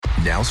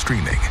Now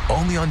streaming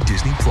only on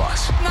Disney+.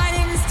 My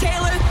name is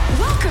Taylor.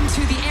 Welcome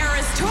to the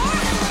Eras Tour.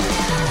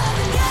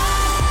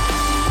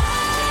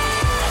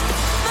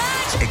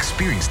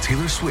 Experience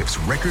Taylor Swift's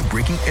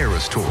record-breaking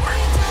Eras Tour.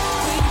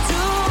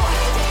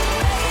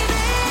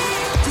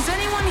 Does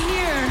anyone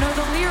here know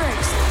the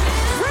lyrics?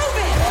 Prove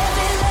it!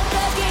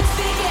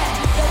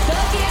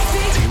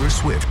 Taylor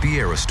Swift The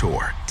Eras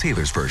Tour,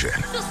 Taylor's version,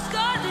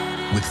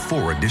 with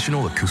 4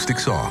 additional acoustic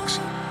songs.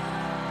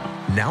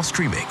 Now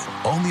streaming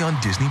only on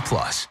Disney+.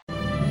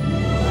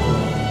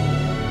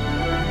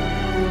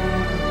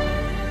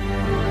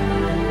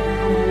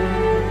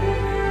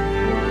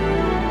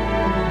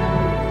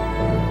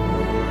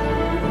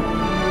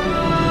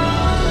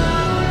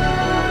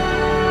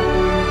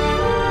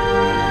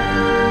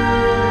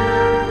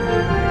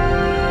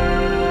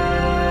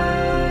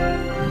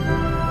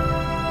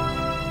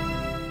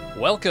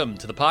 Welcome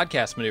to the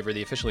Podcast Maneuver,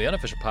 the officially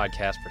unofficial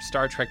podcast for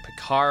Star Trek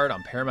Picard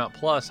on Paramount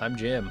Plus. I'm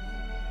Jim.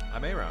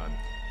 I'm Aaron.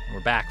 And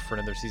we're back for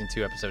another Season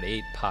 2, Episode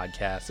 8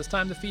 podcast. This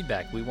time the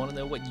feedback. We want to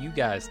know what you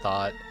guys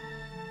thought.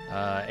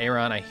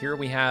 Aaron, I hear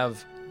we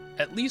have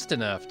at least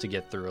enough to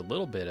get through a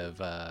little bit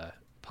of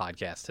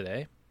podcast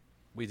today.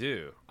 We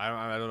do. I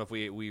don't know if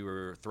we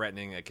were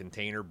threatening a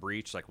container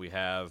breach like we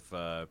have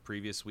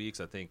previous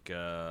weeks. I think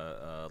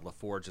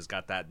LaForge has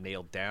got that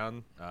nailed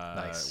down.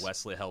 Nice.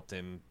 Wesley helped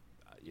him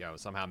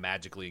somehow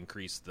magically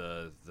increase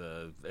the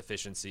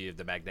efficiency of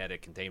the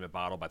magnetic containment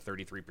bottle by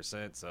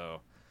 33%.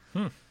 So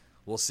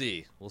we'll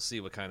see. We'll see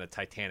what kind of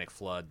titanic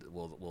flood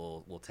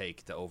we'll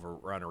take to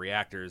overrun our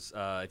reactors.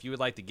 If you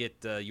would like to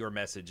get your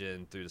message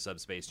in through the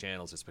subspace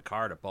channels, it's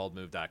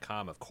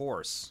Picard@baldmove.com, of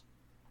course.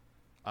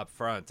 Up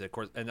front, of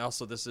course, and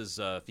also this is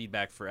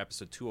feedback for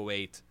episode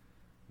 208.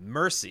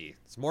 Mercy.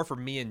 It's more for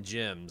me and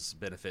Jim's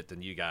benefit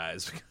than you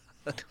guys.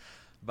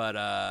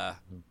 But,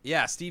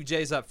 Steve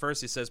J's up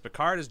first. He says,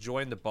 Picard has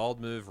joined the Bald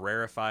Move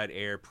rarefied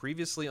air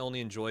previously only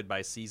enjoyed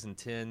by Season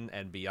 10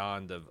 and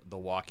beyond of The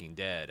Walking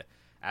Dead.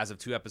 As of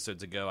 2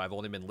 episodes ago, I've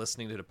only been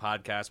listening to the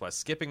podcast while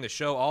skipping the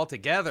show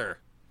altogether.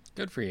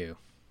 Good for you.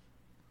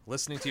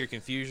 Listening to your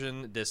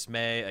confusion,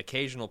 dismay,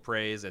 occasional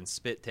praise, and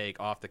spit-take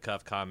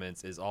off-the-cuff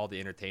comments is all the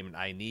entertainment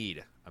I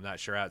need. I'm not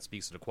sure how it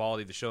speaks to the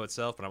quality of the show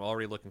itself, but I'm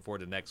already looking forward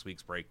to next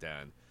week's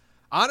breakdown.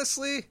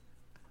 Honestly,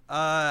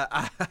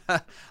 I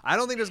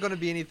don't think there's going to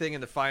be anything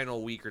in the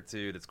final week or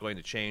two that's going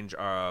to change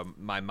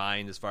my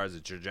mind as far as the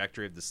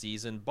trajectory of the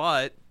season.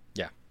 But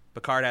yeah,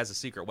 Picard has a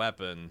secret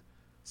weapon,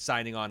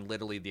 signing on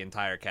literally the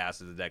entire cast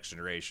of the Next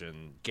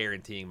Generation,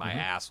 guaranteeing my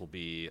ass will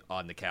be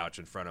on the couch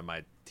in front of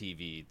my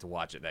TV to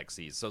watch it next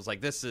season. So it's like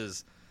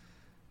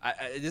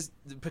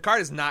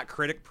Picard is not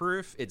critic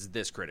proof; it's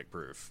this critic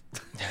proof.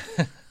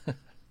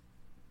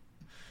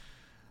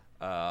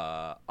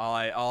 All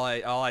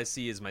I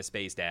see is my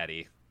space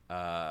daddy.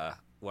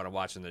 When I'm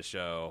watching this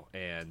show,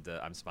 and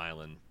I'm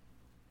smiling,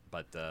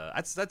 but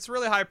that's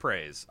really high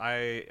praise.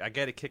 I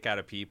get a kick out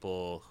of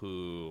people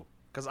who,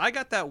 because I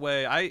got that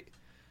way.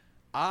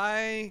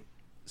 I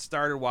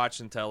started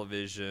watching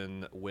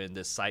television when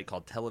this site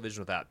called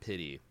Television Without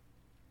Pity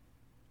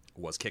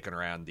was kicking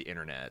around the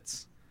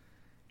internet,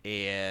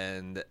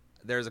 and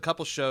there's a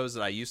couple shows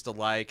that I used to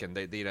like, and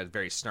they had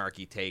very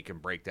snarky take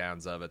and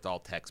breakdowns of it. It's all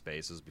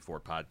text-based. It was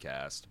before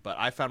podcast. But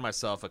I found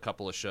myself a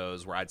couple of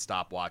shows where I'd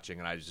stop watching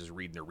and I was just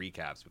reading the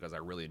recaps because I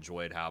really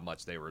enjoyed how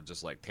much they were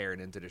just like tearing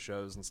into the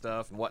shows and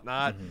stuff and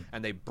whatnot. Mm-hmm.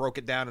 And they broke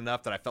it down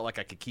enough that I felt like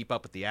I could keep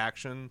up with the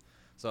action.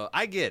 So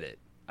I get it.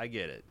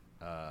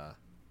 And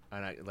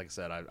like I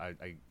said,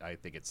 I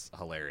think it's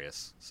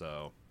hilarious.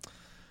 So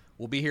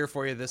we'll be here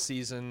for you this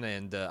season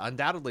and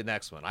undoubtedly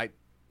next one.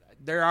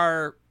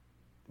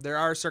 There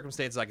are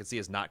circumstances I could see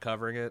us not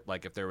covering it,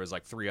 like if there was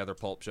like 3 other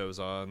pulp shows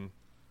on.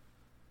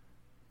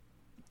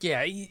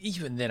 Yeah,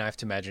 even then I have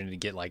to imagine to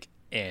get like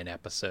an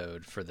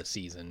episode for the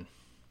season.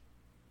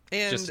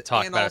 And just to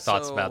talk about our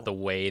thoughts about the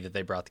way that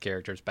they brought the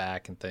characters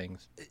back and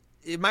things.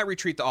 It might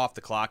retreat to off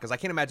the clock because I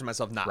can't imagine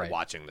myself not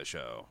watching the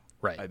show.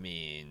 Right. I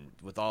mean,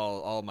 with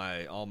all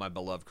my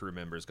beloved crew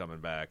members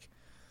coming back.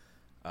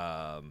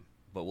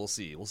 But we'll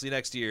see. We'll see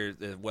next year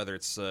whether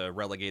it's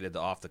relegated to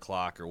off the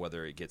clock or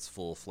whether it gets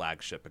full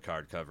flagship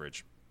Picard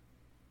coverage.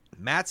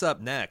 Matt's up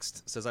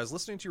next. Says, I was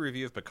listening to your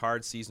review of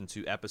Picard Season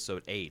 2,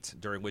 Episode 8,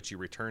 during which you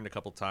returned a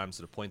couple times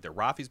to the point that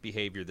Rafi's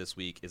behavior this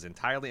week is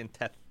entirely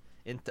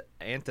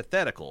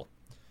antithetical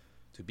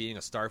to being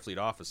a Starfleet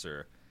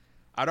officer.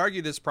 I'd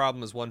argue this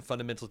problem is one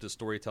fundamental to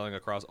storytelling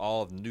across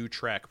all of New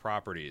Trek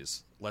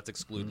properties. Let's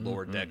exclude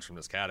Lower Decks from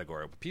this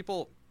category. But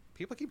people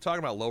keep talking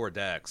about Lower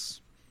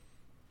Decks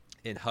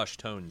in hushed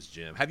tones,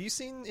 Jim. Have you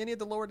seen any of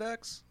the Lower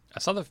Decks? I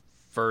saw the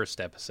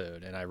first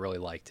episode, and I really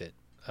liked it.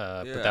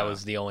 But that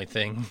was the only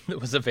thing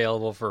that was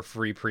available for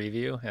free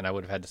preview, and I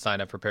would have had to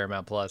sign up for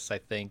Paramount Plus, I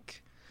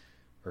think,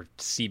 or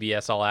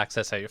CBS All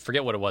Access. I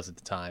forget what it was at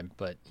the time,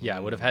 but yeah,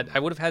 I would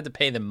have had to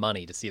pay them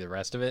money to see the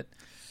rest of it.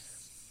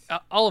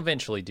 I'll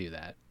eventually do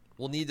that.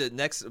 We'll need the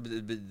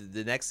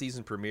next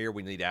season premiere.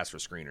 We need to ask for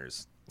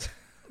screeners.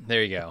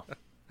 There you go.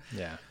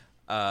 Yeah.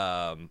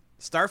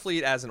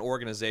 Starfleet as an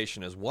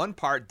organization is 1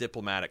 part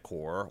diplomatic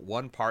corps,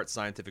 1 part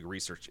scientific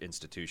research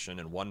institution,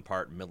 and 1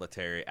 part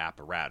military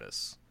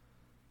apparatus.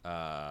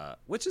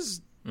 Which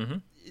is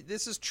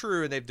this is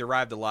true, and they've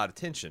derived a lot of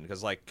tension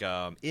because, like,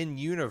 in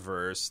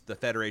universe, the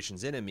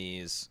Federation's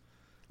enemies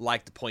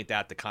like to point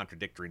out the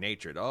contradictory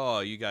nature.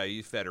 Oh,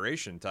 you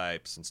Federation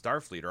types and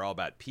Starfleet are all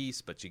about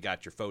peace, but you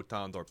got your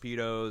photon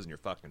torpedoes and your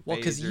fucking well,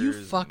 because you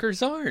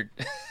fuckers aren't,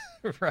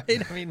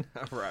 right? I mean,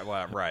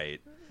 right.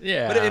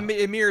 Yeah, but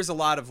it mirrors a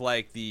lot of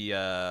like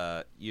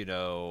the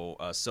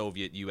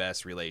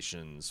Soviet-U.S.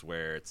 relations,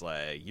 where it's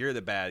like you're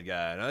the bad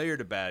guy, no, you're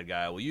the bad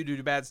guy. Well, you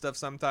do bad stuff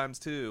sometimes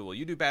too. Well,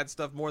 you do bad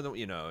stuff more than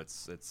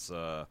It's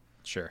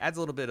sure adds a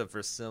little bit of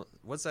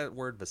what's that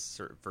word?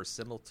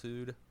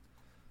 Verisimilitude.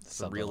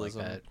 Some realism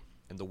like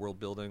in the world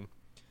building.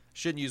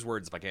 Shouldn't use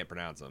words if I can't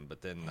pronounce them,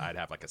 but then I'd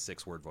have like a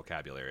 6-word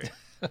vocabulary.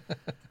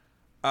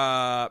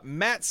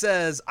 Matt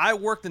says, I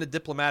worked in the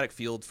diplomatic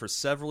field for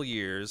several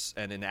years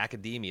and in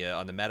academia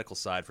on the medical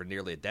side for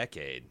nearly a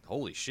decade.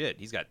 Holy shit,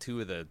 he's got 2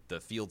 of the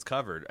fields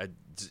covered.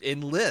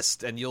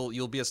 Enlist and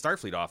you'll be a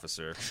Starfleet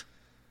officer.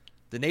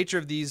 The nature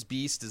of these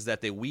beasts is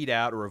that they weed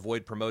out or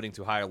avoid promoting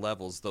to higher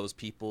levels those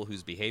people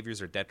whose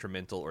behaviors are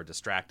detrimental or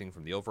distracting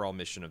from the overall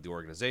mission of the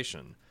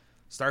organization.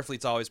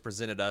 Starfleet's always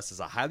presented us as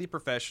a highly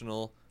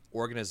professional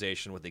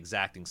organization with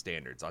exacting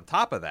standards. On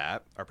top of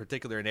that, our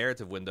particular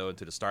narrative window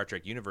into the Star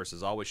Trek universe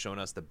has always shown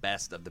us the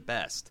best of the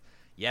best.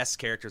 Yes,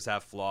 characters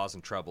have flaws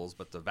and troubles,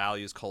 but the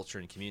values, culture,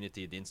 and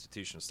community of the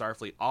institution of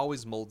Starfleet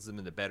always molds them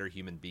into better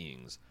human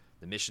beings.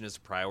 The mission is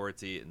a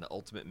priority, and the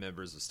ultimate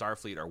members of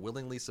Starfleet are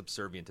willingly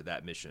subservient to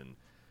that mission.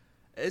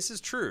 This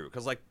is true,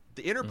 because like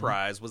the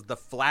Enterprise was the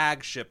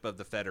flagship of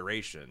the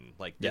Federation.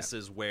 Like this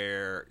is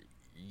where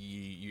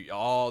you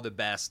all the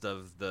best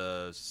of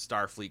the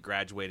Starfleet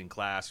graduating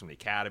class from the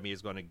Academy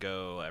is going to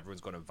go.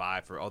 Everyone's going to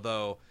vie for.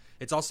 Although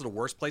it's also the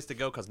worst place to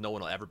go because no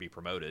one will ever be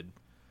promoted.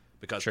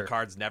 Because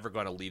Picard's never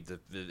going to leave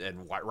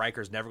and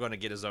Riker's never going to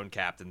get his own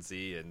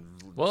captaincy.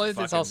 And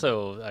it's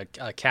also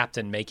a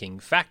captain-making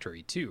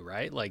factory too,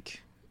 right?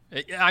 Like,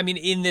 I mean,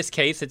 in this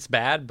case, it's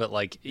bad, but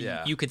like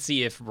you could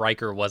see if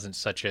Riker wasn't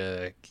such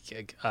a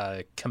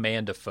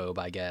commandophobe,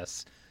 I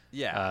guess.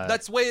 Yeah,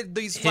 that's the way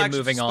these him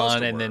moving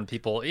on, and work. Then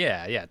people,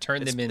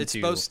 turn them into.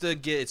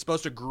 It's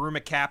supposed to groom a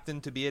captain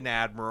to be an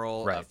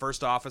admiral, right. A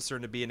first officer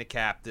to be a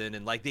captain,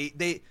 and like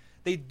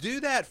they do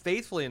that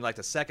faithfully in like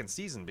the 2nd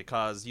season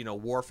because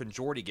Worf and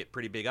Geordi get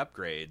pretty big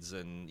upgrades,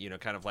 and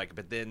kind of like,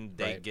 but then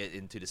they get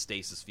into the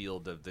stasis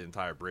field of the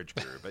entire bridge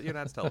crew. But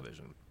that's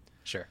television.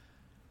 Sure.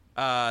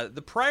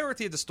 The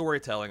priority of the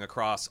storytelling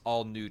across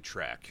all new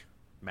Trek,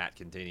 Matt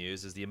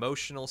continues, is the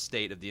emotional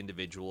state of the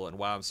individual, and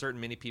while I'm certain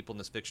many people in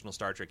this fictional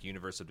Star Trek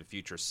universe of the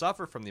future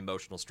suffer from the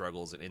emotional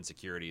struggles and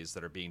insecurities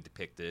that are being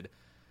depicted,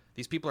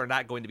 these people are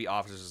not going to be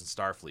officers in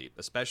Starfleet,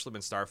 especially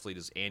when Starfleet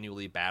is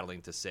annually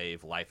battling to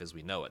save life as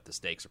we know it. The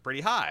stakes are pretty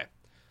high.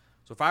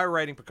 So if I were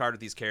writing Picard with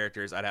these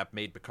characters, I'd have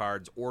made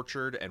Picard's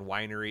orchard and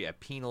winery a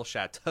penal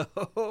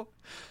chateau.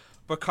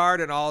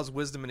 Picard, in all his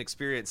wisdom and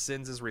experience,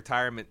 spends his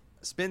retirement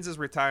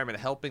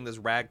helping this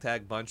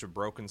ragtag bunch of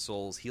broken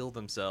souls heal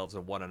themselves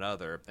and one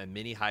another, and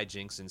many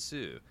hijinks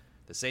ensue.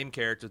 The same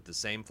character with the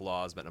same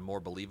flaws, but in a more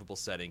believable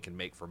setting, can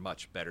make for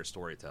much better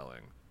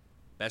storytelling.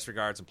 Best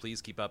regards, and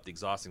please keep up the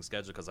exhausting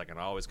schedule because I can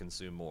always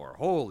consume more.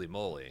 Holy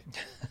moly.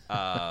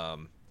 I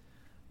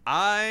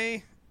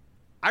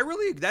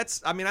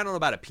don't know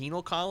about a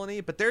penal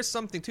colony, but there's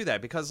something to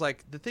that because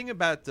like the thing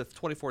about the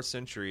 24th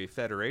century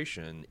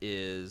Federation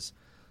is,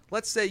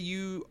 let's say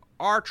you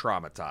are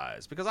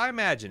traumatized, because I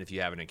imagine if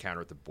you have an encounter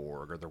with the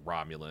Borg or the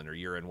Romulan, or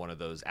you're in one of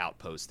those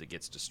outposts that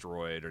gets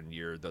destroyed, and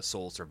you're the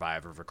sole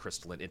survivor of a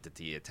crystalline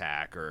entity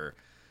attack, or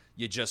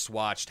you just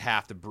watched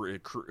half the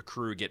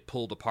crew get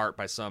pulled apart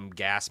by some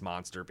gas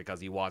monster because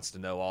he wants to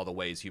know all the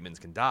ways humans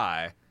can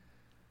die,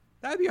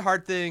 that'd be a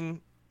hard thing,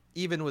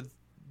 even with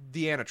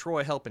Deanna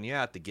Troi helping you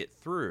out, to get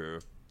through.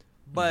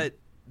 But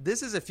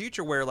this is a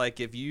future where, like,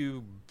 if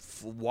you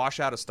wash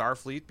out of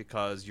Starfleet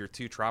because you're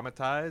too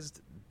traumatized,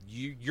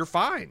 you're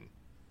fine.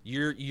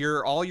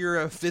 Your all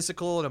your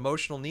physical and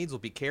emotional needs will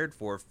be cared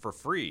for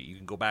free. You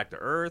can go back to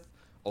Earth,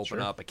 open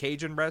up a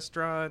Cajun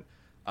restaurant,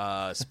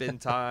 spend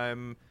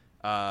time,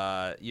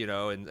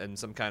 in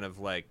some kind of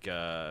like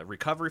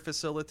recovery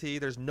facility.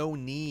 There's no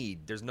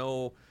need. There's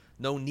no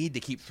need to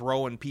keep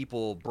throwing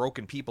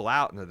broken people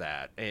out into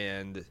that.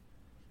 And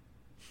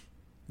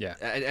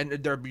and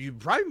you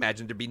probably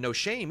imagine there'd be no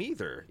shame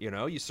either.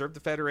 You serve the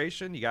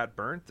Federation, you got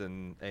burnt,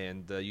 and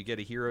you get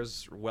a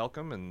hero's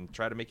welcome and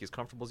try to make you as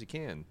comfortable as you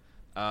can.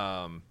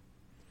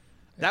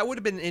 That would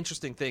have been an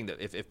interesting thing, that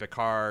if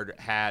Picard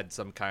had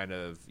some kind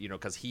of,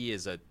 because he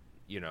is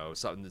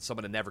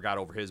someone that never got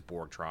over his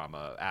Borg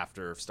trauma.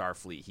 After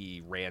Starfleet,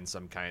 he ran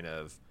some kind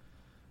of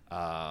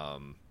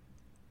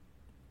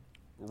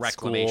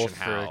reclamation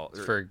school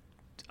for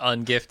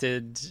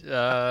ungifted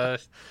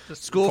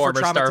school former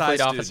for traumatized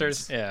Starfleet officers.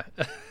 Students.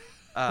 Yeah.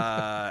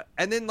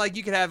 And then like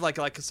you could have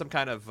like some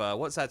kind of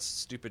what's that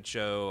stupid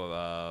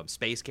show,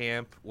 Space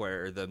Camp,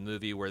 where the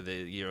movie where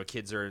the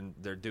kids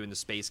they're doing the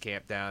space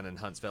camp down in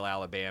Huntsville,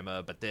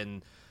 Alabama, but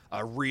then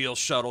a real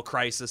shuttle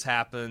crisis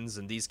happens,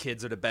 and these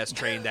kids are the best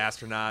trained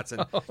astronauts,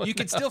 and you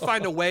can still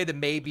find a way to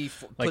maybe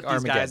put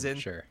these guys in.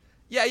 Sure.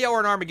 Yeah, or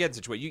an Armageddon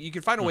situation. You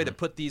can find a way to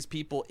put these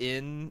people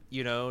in,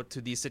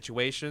 to these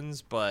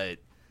situations, but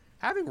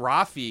having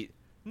Rafi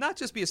not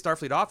just be a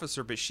Starfleet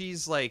officer, but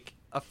she's like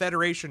a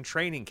Federation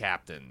training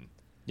captain.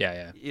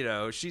 Yeah.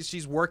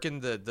 She's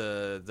working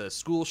the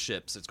school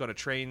ships. It's going to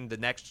train the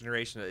next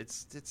generation.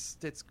 It's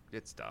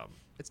dumb.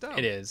 It's dumb.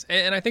 It is,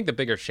 and I think the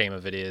bigger shame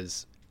of it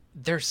is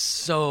there's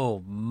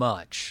so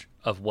much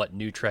of what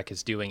New Trek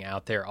is doing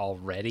out there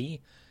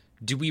already.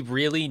 Do we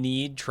really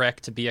need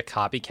Trek to be a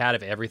copycat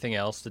of everything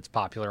else that's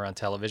popular on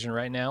television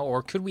right now?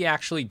 Or could we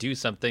actually do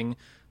something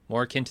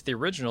more akin to the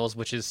originals,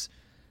 which is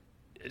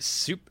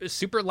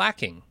super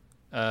lacking?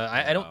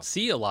 I don't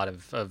see a lot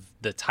of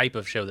the type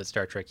of show that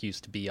Star Trek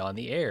used to be on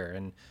the air.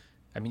 And,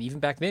 I mean, even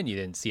back then, you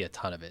didn't see a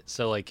ton of it.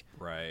 So, like,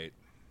 right.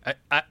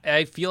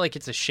 I feel like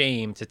it's a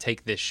shame to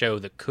take this show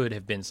that could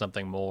have been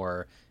something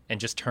more and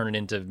just turn it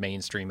into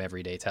mainstream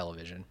everyday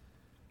television.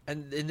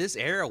 And in this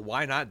era,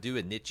 why not do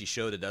a niche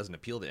show that doesn't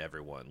appeal to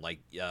everyone? Like,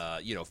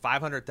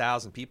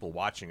 500,000 people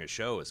watching a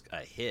show is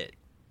a hit.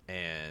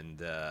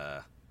 And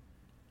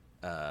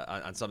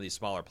on some of these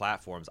smaller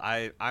platforms,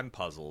 I'm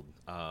puzzled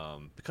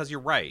because you're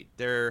right.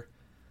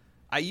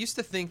 I used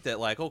to think that,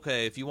 like,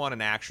 okay, if you want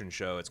an action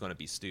show, it's going to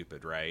be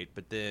stupid, right?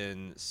 But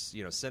then,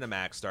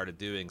 Cinemax started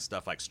doing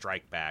stuff like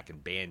Strike Back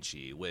and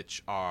Banshee,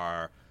 which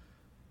are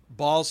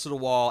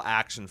balls-to-the-wall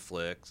action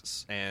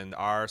flicks and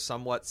are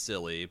somewhat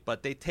silly,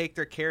 but they take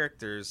their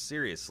characters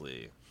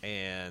seriously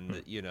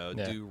and,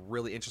 do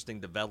really interesting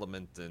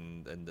development,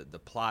 and the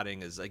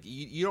plotting is, like,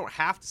 you don't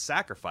have to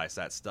sacrifice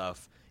that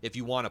stuff if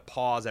you want to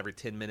pause every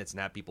 10 minutes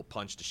and have people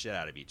punch the shit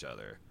out of each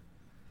other.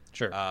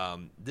 Sure.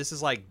 This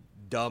is like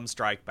dumb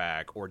Strike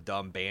Back or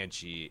dumb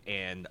Banshee,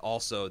 and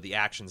also the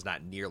action's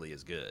not nearly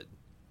as good.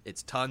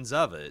 It's tons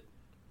of it.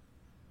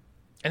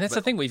 And that's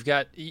the thing. We've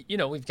got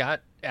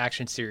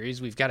action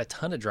series. We've got a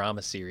ton of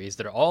drama series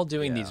that are all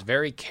doing these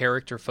very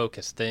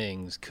character-focused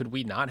things. Could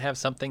we not have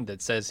something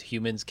that says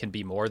humans can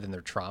be more than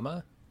their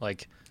trauma?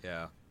 Like,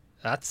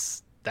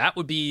 that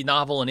would be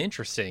novel and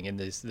interesting in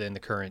the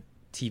current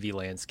TV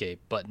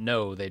landscape. But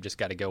no, they just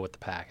got to go with the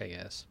pack, I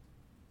guess.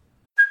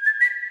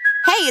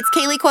 Hey, it's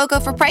Kaylee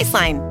Cuoco for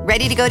Priceline.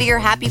 Ready to go to your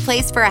happy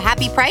place for a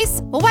happy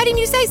price? Well, why didn't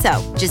you say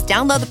so? Just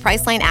download the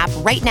Priceline app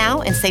right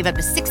now and save up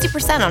to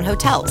 60% on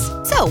hotels.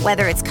 So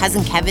whether it's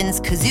Cousin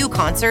Kevin's Kazoo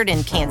Concert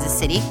in Kansas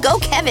City, go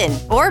Kevin,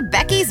 or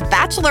Becky's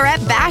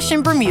Bachelorette Bash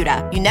in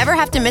Bermuda, you never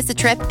have to miss a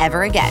trip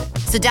ever again.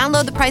 So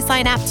download the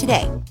Priceline app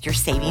today. Your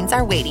savings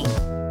are waiting.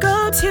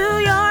 Go to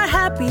your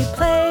happy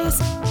place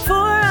for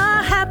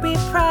a happy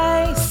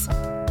price.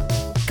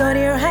 Go to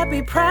your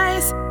happy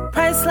price,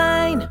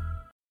 Priceline.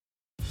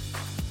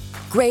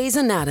 Grey's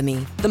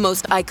Anatomy, the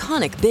most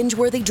iconic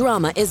binge-worthy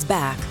drama, is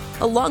back,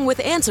 along with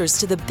answers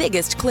to the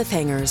biggest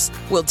cliffhangers.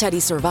 Will Teddy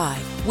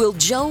survive? Will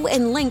Jo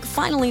and Link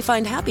finally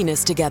find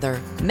happiness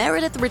together?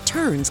 Meredith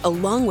returns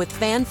along with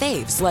fan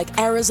faves like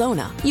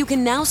Arizona. You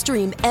can now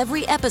stream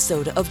every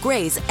episode of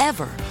Grey's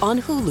ever on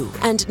Hulu,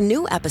 and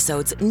new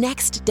episodes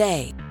next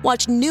day.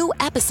 Watch new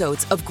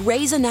episodes of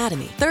Grey's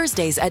Anatomy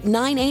Thursdays at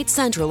 9/8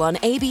 Central on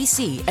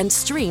ABC and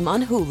stream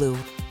on Hulu.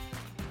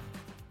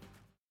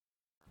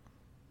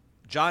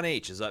 John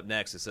H. is up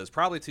next. It says,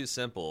 probably too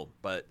simple,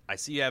 but I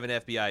see you have an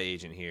FBI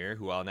agent here,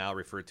 who I'll now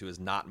refer to as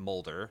Not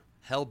Mulder,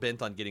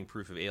 hell-bent on getting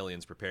proof of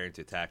aliens preparing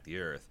to attack the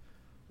Earth.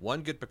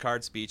 One good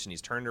Picard speech and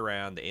he's turned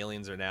around, the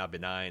aliens are now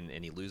benign,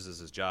 and he loses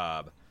his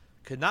job.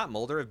 Could Not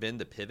Mulder have been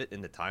the pivot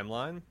in the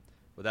timeline?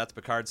 Without the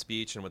Picard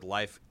speech and with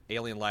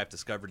alien life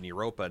discovered in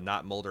Europa,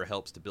 Not Mulder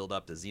helps to build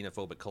up the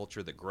xenophobic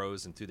culture that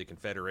grows into the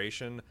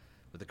Confederation.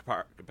 With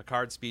the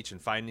Picard speech and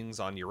findings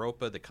on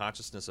Europa, the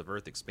consciousness of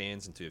Earth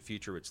expands into a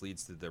future which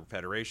leads to the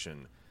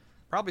Federation.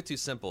 Probably too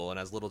simple and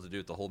has little to do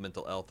with the whole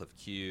mental health of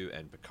Q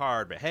and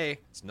Picard, but hey,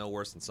 it's no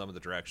worse than some of the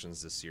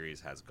directions this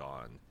series has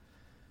gone.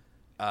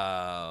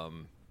 I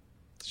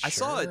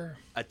saw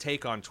a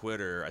take on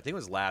Twitter, I think it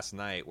was last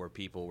night, where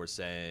people were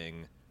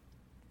saying,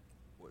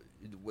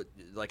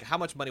 like, how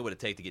much money would it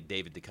take to get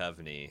David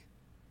Duchovny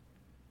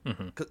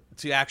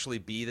to actually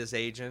be this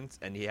agent,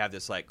 and he have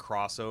this like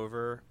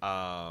crossover.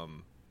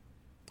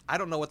 I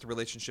don't know what the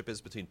relationship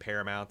is between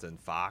Paramount and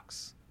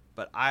Fox,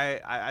 but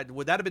I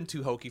would that have been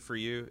too hokey for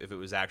you if it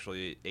was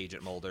actually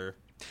Agent Mulder?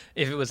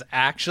 If it was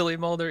actually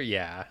Mulder,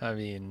 yeah. I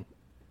mean,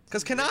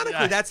 because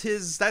canonically that's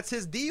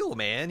his deal,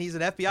 man. He's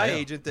an FBI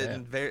agent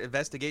that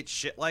investigates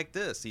shit like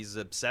this. He's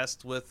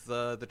obsessed with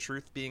the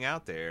truth being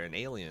out there and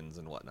aliens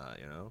and whatnot,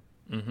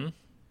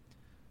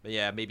 But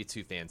yeah, maybe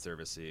too fan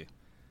servicey.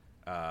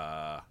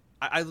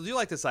 I do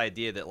like this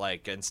idea that,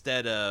 like,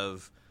 instead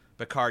of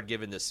Picard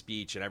giving this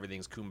speech and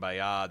everything's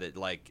kumbaya, that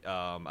like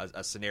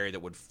a scenario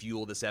that would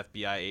fuel this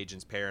FBI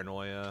agent's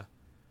paranoia.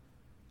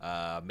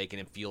 making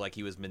him feel like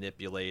he was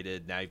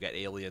manipulated. Now you've got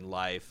alien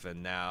life,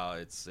 and now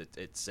it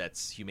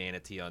sets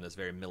humanity on this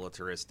very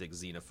militaristic,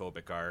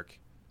 xenophobic arc.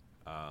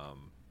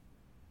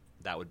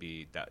 That would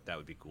be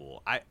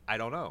cool. I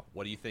don't know.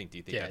 What do you think? Do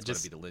you think that's going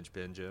to be the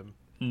linchpin, Jim?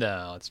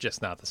 No, it's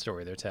just not the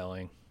story they're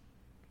telling.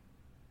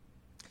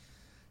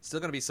 Still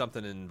going to be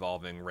something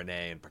involving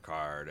Renee and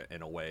Picard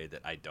in a way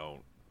that I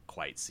don't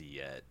quite see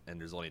yet.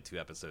 And there's only 2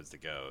 episodes to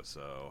go,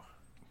 so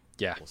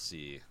yeah, we'll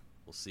see.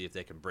 We'll see if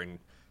they can bring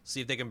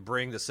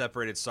the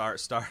separated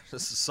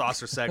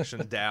saucer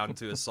section down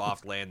to a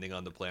soft landing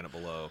on the planet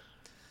below.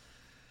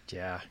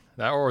 Yeah,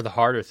 that or the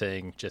harder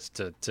thing,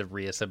 just to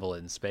reassemble it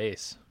in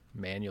space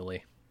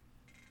manually.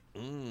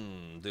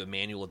 The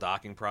manual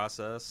docking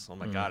process. Oh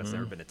my God, it's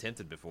never been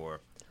attempted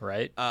before.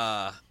 Right.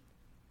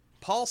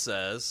 Paul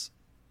says,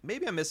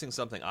 maybe I'm missing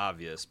something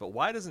obvious, but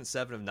why doesn't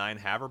 7 of 9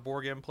 have her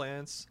Borg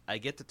implants? I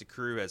get that the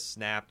crew has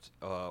snapped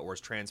or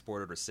is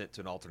transported or sent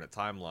to an alternate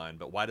timeline,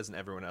 but why doesn't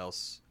everyone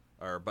else?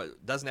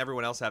 Doesn't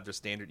everyone else have their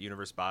standard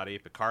universe body?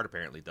 Picard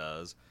apparently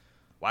does.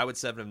 Why would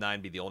 7 of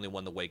 9 be the only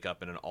one to wake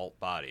up in an alt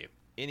body?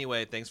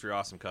 Anyway, thanks for your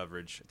awesome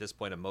coverage. At this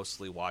point, I'm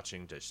mostly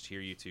watching to hear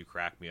you two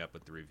crack me up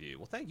with the review.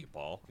 Well, thank you,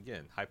 Paul.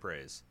 Again, high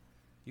praise.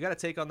 You got a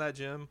take on that,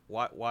 Jim?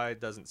 Why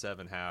doesn't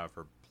 7 have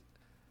her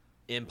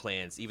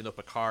implants, even though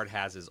Picard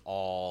has his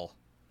all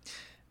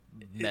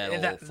metal,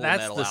 full that's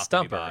metal the alchemy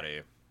stumper,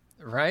 body?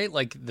 Right?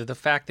 Like the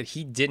fact that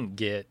he didn't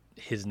get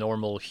his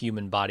normal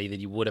human body that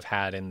he would have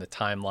had in the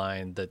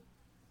timeline that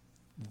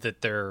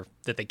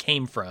they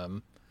came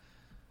from,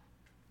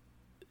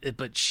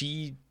 but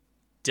she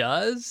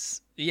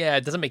does. Yeah,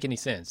 it doesn't make any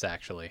sense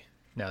actually.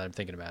 Now that I'm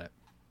thinking about it,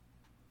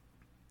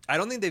 I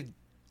don't think they've.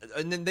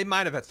 And then they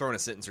might have thrown a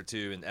sentence or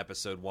two in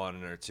episode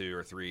 1 or 2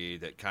 or 3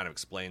 that kind of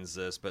explains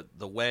this. But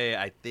the way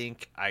I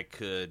think I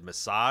could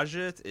massage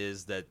it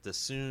is that the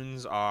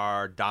Soons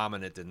are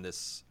dominant in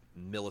this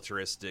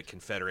militaristic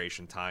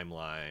Confederation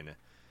timeline,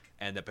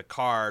 and that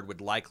Picard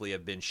would likely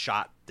have been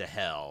shot to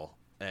hell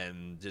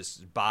and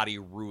just body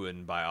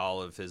ruined by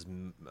all of his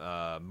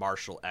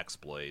martial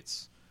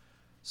exploits.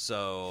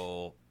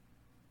 So,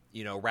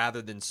 you know,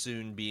 rather than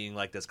Soon being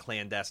like this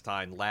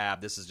clandestine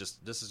lab, this is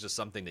just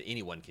something that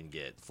anyone can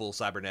get. Full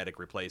cybernetic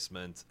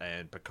replacement,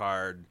 and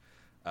Picard,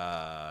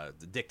 the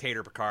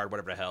dictator Picard,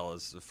 whatever the hell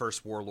is the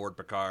first warlord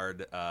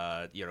Picard,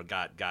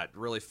 got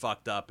really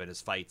fucked up in his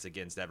fights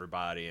against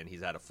everybody, and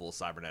he's had a full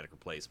cybernetic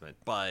replacement.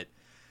 But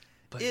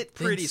it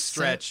pretty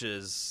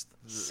stretches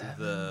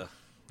the.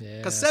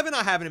 Because 7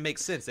 not having it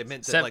makes sense. They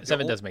meant that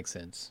 7 does make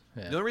sense.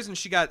 Yeah. The only reason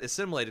she got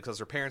assimilated because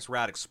her parents were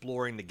out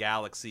exploring the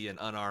galaxy in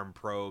unarmed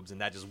probes, and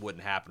that just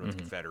wouldn't happen with the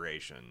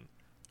Confederation.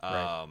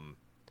 Right.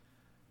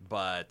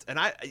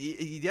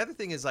 The other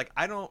thing is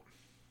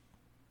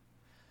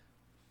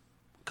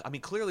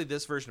clearly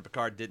this version of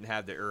Picard didn't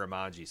have the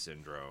Uromaji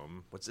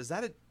syndrome. Is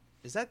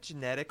that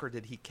genetic, or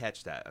did he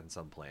catch that on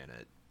some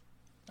planet?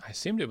 I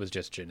assumed it was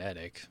just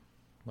genetic,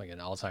 like an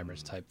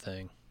Alzheimer's type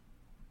thing.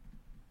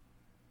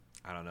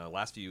 I don't know.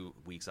 Last few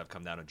weeks, I've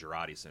come down to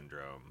Girardi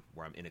syndrome,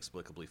 where I'm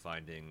inexplicably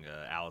finding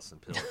Allison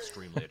Pill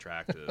extremely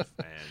attractive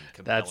and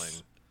compelling.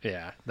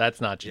 That's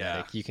not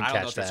genetic. Yeah. You can I don't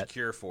know catch if there's that. a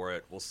cure for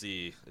it. We'll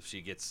see if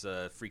she gets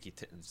freaky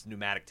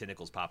pneumatic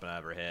tentacles popping out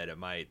of her head. It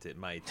might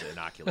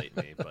inoculate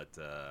me. But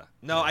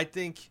no, I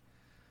think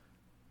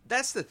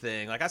that's the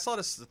thing. Like, I saw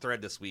this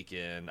thread this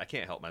weekend. I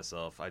can't help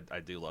myself. I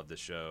do love this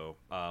show,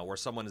 where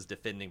someone is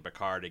defending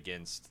Picard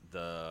against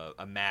the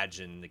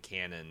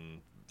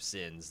canon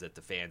sins that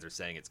the fans are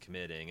saying it's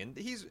committing, and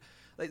he's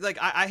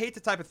I hate the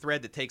type of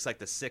thread that takes like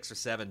the 6 or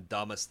 7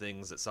 dumbest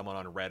things that someone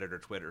on Reddit or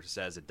Twitter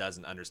says it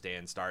doesn't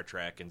understand Star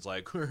Trek, and it's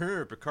like,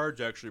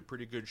 Picard's actually a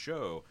pretty good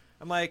show.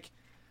 I'm like,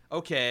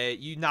 okay,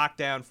 you knocked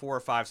down 4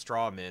 or 5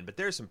 straw men, but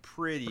there's some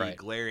pretty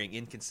glaring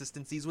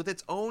inconsistencies with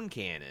its own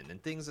canon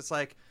and things. It's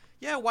like,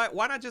 yeah, why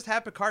not just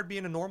have Picard be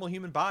in a normal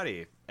human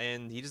body,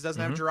 and he just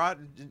doesn't have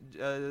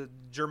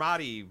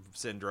Girardi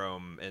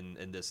syndrome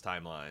in this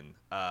timeline,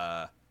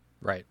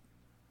 right?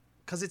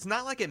 Because it's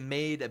not like it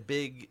made a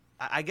big.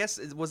 I guess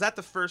was that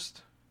the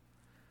first.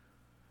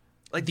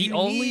 Like Go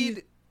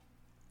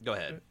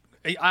ahead.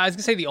 I was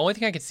gonna say the only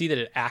thing I could see that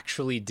it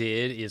actually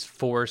did is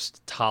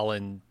forced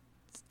Talon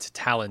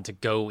to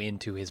go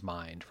into his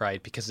mind,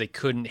 right? Because they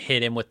couldn't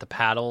hit him with the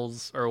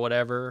paddles or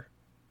whatever,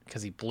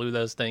 because he blew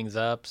those things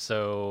up.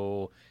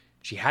 So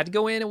she had to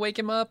go in and wake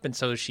him up, and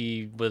so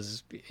she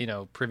was,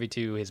 privy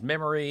to his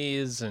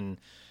memories, and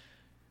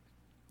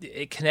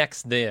it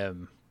connects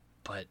them.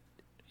 But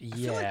I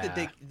feel like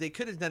that they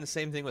could have done the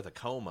same thing with a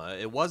coma.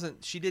 It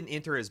wasn't. She didn't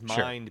enter his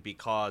mind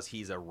because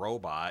he's a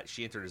robot.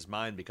 She entered his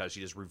mind because she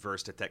just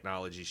reversed the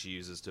technology she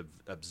uses to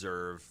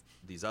observe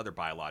these other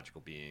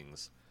biological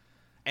beings.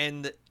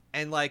 And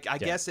I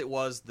guess it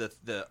was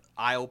the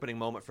eye-opening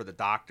moment for the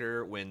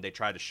Doctor when they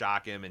tried to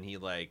shock him and he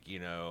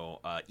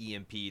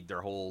EMP'd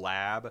their whole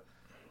lab.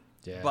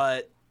 Yeah.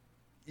 But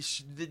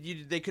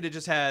they could have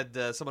just had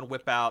someone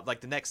whip out,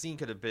 like the next scene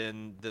could have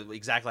been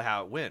exactly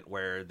how it went,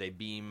 where they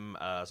beam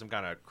some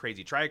kind of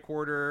crazy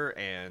tricorder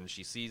and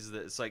she sees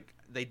that it's like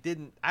they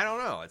didn't. I don't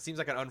know. It seems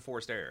like an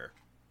unforced error.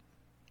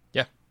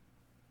 Yeah,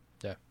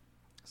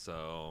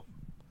 So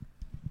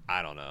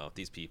I don't know.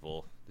 These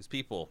people,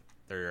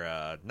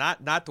 they're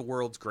not the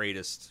world's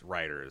greatest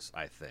writers,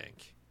 I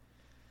think.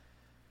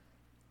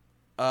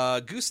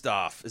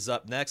 Gustav is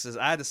up next. As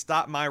I had to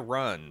stop my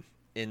run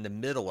in the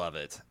middle of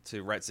it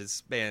to write.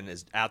 This man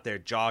is out there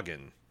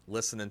jogging,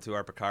 listening to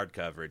our Picard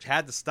coverage.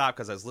 Had to stop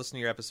because I was listening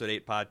to your episode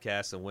 8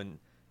 podcast, and when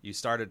you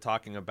started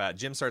talking about,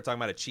 Jim started talking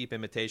about a cheap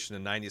imitation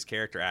of 90s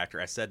character actor,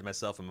 I said to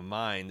myself in my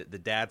mind, the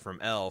dad from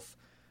Elf,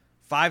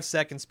 5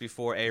 seconds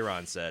before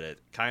Aaron said it.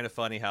 Kind of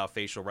funny how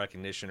facial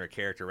recognition or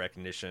character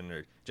recognition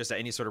or just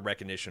any sort of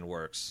recognition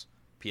works.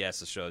 P.S.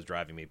 The show is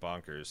driving me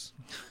bonkers.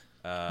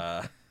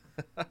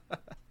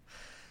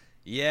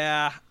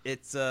 Yeah,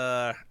 it's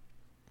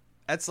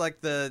that's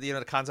like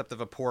the concept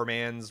of a poor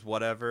man's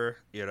whatever.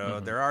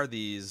 There are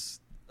these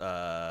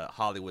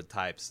Hollywood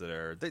types that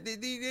are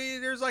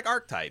there's like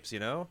archetypes.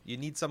 You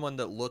need someone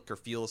that look or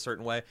feel a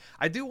certain way.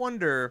 I do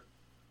wonder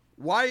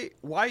why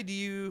do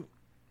you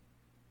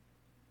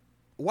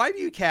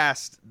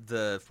cast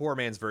the poor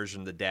man's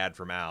version, the dad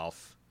from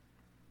Alf,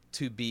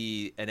 to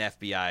be an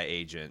FBI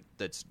agent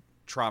that's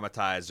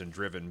traumatized and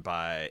driven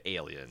by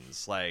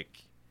aliens?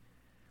 Like,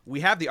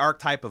 we have the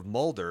archetype of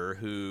Mulder,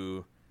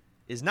 who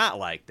is not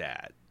like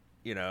that.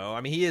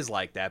 I mean, he is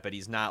like that, but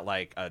he's not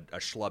like a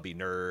schlubby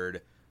nerd.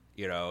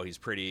 He's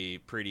pretty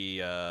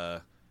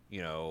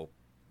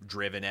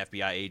driven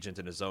FBI agent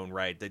in his own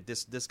right.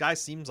 This guy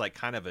seems like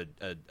kind of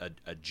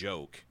a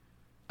joke,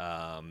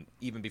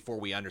 even before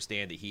we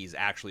understand that he's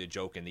actually a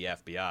joke in the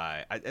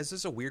FBI. It's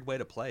just a weird way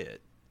to play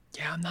it.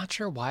 Yeah, I'm not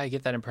sure why I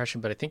get that impression,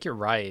 but I think you're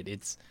right.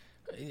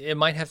 It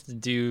might have to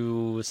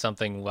do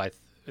something with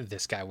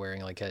this guy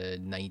wearing like a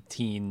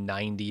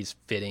 1990s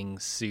fitting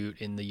suit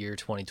in the year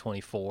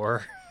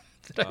 2024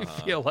 that I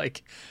feel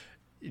like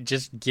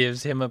just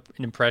gives him an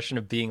impression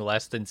of being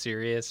less than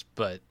serious,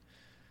 but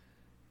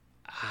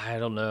I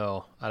don't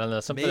know.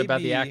 Something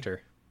about the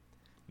actor.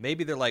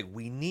 Maybe they're like,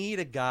 we need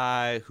a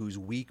guy who's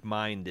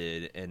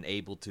weak-minded and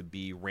able to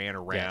be ran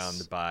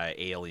around by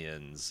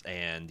aliens.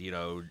 And,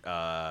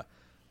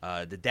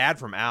 the dad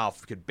from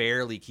Alf could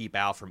barely keep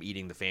Alf from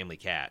eating the family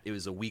cat. It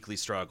was a weekly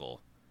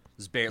struggle.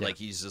 It was like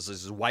he's just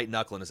this white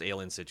knuckle in this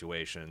alien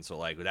situation. So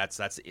like that's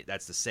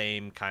the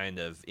same kind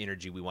of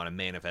energy we want to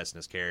manifest in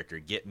this character.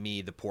 Get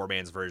me the poor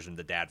man's version of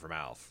the dad from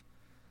Alf.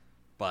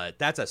 But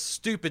that's a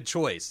stupid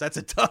choice. That's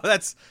not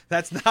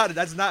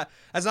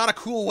a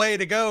cool way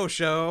to go,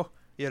 show.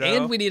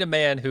 And we need a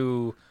man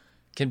who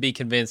can be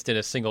convinced in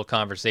a single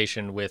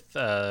conversation with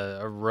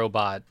a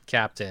robot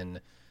captain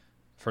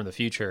from the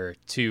future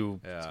to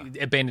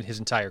abandon his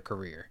entire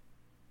career.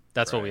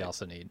 That's what we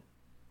also need.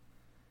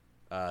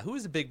 Who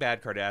was the big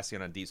bad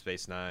Cardassian on Deep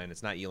Space Nine?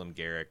 It's not Elam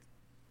Garrick.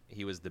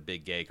 He was the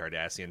big gay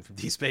Cardassian from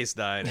Deep Space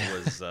Nine. It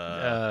was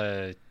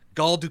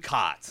Gul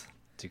Dukat.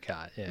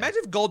 Yeah.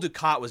 Imagine if Gul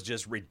Dukat was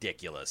just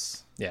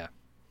ridiculous. Yeah.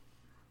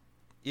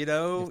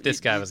 If this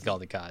guy was Gul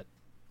Dukat.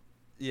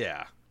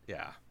 Yeah.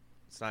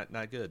 It's not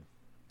good.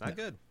 Not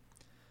good.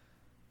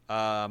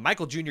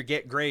 Michael Jr.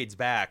 Grades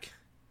back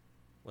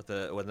with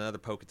another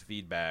poke at the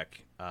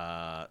feedback.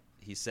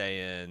 He's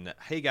saying,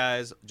 hey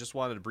guys, just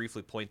wanted to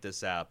briefly point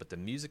this out, but the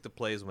music that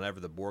plays whenever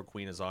the Borg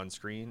Queen is on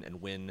screen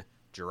and when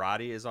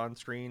Jurati is on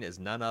screen is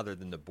none other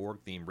than the Borg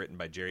theme written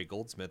by Jerry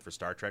Goldsmith for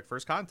Star Trek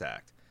First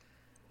Contact.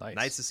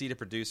 Nice to see the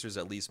producers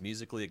at least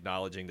musically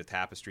acknowledging the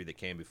tapestry that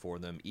came before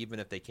them, even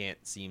if they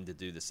can't seem to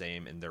do the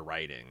same in their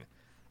writing.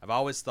 I've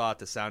always thought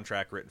the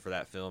soundtrack written for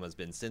that film has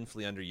been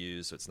sinfully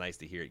underused, so it's nice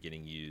to hear it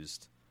getting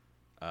used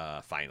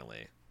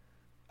finally.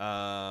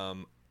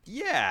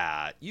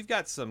 Yeah, you've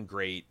got some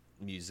great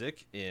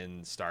music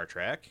in Star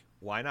Trek.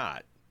 Why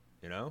not?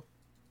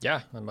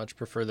 Yeah, I much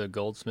prefer the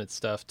Goldsmith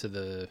stuff to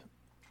the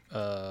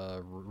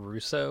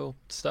Russo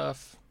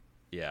stuff.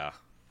 Yeah,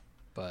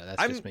 but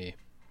that's just me.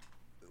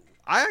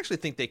 I actually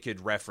think they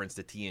could reference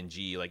the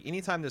TNG. Like,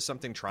 anytime there's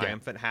something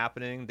triumphant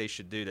happening, they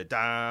should do the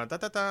da da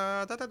da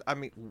da da da. I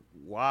mean,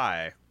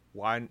 why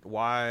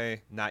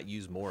not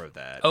use more of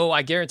that? Oh,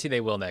 I guarantee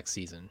they will next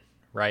season,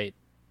 right?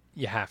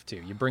 You have to.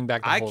 You bring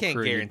back the whole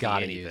crew. You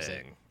gotta use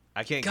it.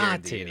 I can't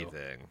guarantee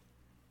anything.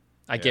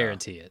 I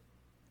guarantee it.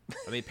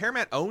 I mean,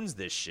 Paramount owns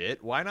this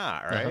shit. Why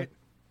not, right?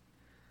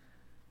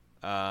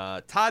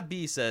 Todd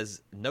B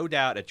says, no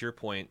doubt at this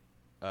point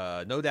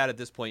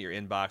your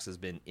inbox has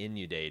been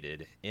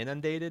inundated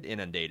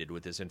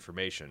with this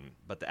information.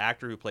 But the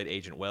actor who played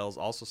Agent Wells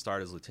also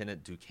starred as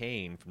Lieutenant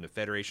Duquesne from the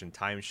Federation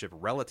timeship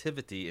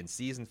Relativity in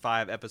Season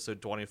 5,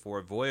 Episode 24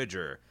 of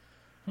Voyager.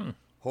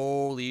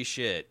 Holy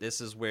shit.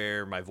 This is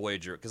where my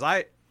Voyager... Because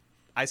I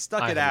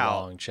stuck it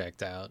out. Long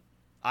checked out.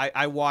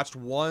 I watched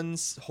one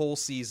whole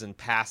season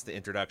past the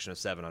introduction of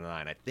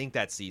 709. I think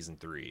that's Season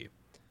 3.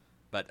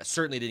 But I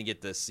certainly didn't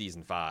get this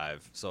Season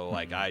 5. So,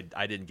 I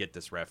didn't get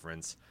this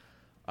reference.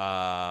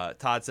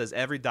 Todd says,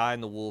 every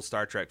die-in-the-wool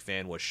Star Trek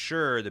fan was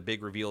sure the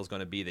big reveal is going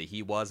to be that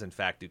he was, in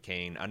fact,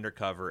 Duquesne,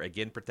 undercover,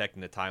 again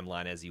protecting the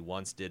timeline as he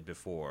once did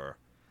before.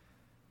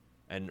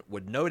 And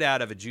would no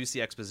doubt have a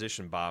juicy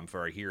exposition bomb for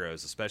our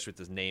heroes, especially with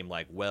his name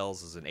like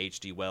Wells as in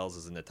H.G. Wells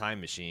as in the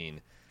Time Machine.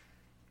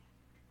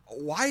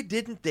 why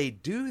didn't they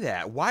do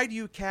that? Why do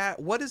you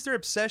what is their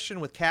obsession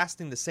with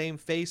casting the same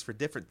face for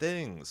different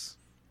things?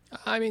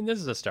 I mean, this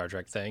is a Star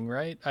Trek thing,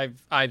 right?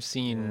 I've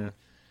seen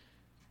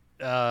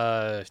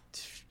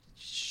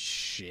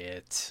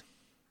shit.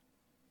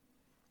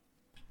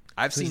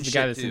 I've seen the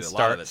guy that's too, in a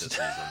Star lot of it this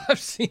season. I've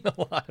seen a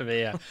lot of it,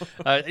 yeah.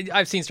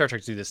 I've seen Star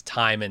Trek do this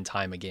time and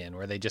time again,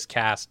 where they just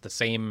cast the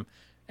same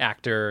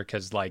actor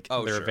because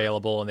they're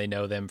available and they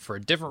know them for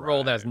a different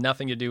role that has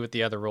nothing to do with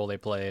the other role they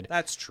played.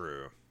 That's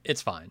true.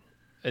 It's fine.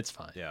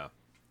 Yeah.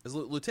 Is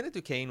Lieutenant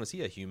Duquesne, was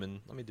he a human?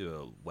 Let me do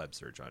a web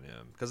search on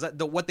him. Because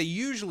what they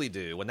usually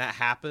do when that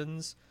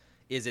happens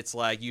is it's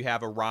like you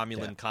have a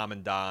Romulan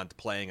commandant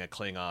playing a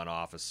Klingon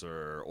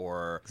officer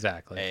or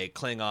a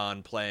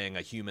Klingon playing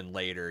a human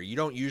later. You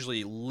don't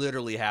usually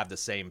literally have the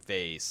same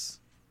face.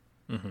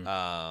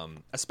 Mm-hmm.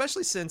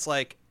 Especially since,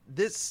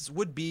 this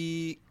would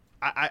be...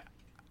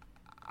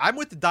 I'm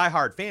with the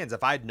diehard fans.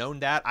 If I'd known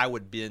that, I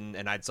would been,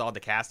 and I'd saw the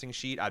casting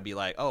sheet, I'd be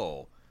like,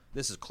 oh,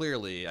 this is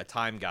clearly a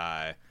time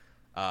guy.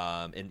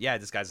 And yeah,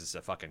 this guy's just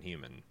a fucking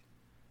human.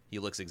 He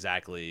looks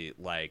exactly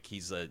like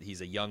he's a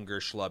younger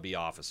schlubby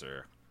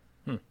officer.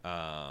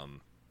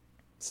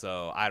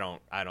 So I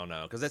don't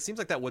know, because that seems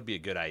like that would be a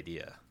good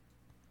idea.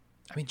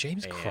 I mean,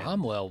 James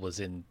Cromwell was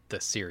in the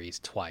series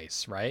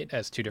twice, right?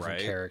 As two different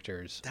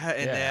characters.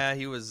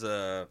 He was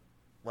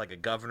like a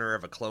governor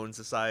of a clone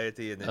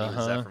society, and then he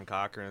was Ephraim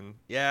Cochrane.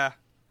 Yeah,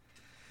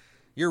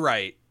 you're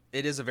right.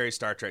 It is a very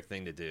Star Trek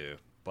thing to do.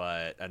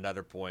 But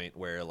another point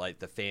where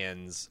the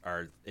fans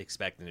are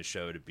expecting the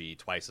show to be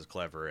twice as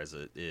clever as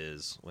it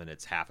is when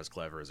it's half as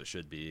clever as it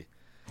should be.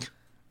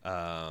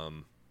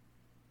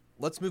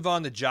 Let's move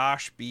on to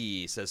Josh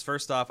B. Says,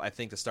 first off, I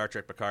think the Star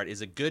Trek Picard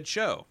is a good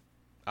show.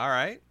 All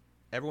right.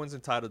 Everyone's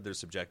entitled to their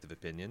subjective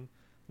opinion.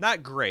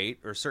 Not great,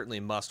 or certainly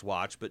must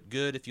watch, but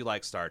good if you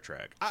like Star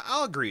Trek.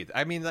 I'll agree.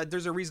 I mean,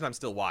 there's a reason I'm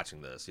still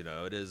watching this. It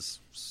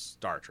is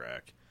Star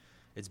Trek.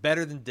 It's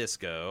better than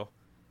Disco.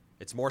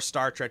 It's more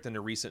Star Trek than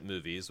the recent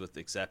movies, with the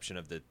exception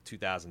of the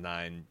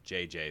 2009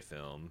 JJ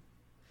film.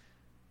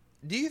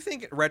 Do you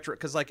think retro...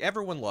 Because,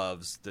 everyone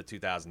loves the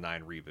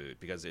 2009 reboot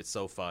because it's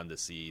so fun to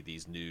see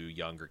these new,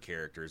 younger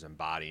characters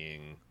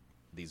embodying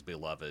these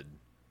beloved...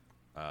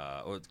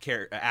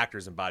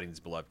 actors embodying these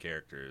beloved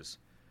characters.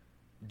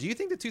 Do you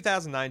think the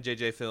 2009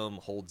 JJ film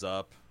holds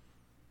up?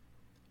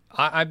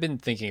 I've been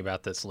thinking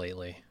about this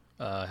lately,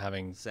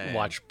 having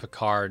watched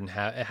Picard and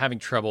having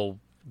trouble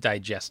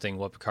digesting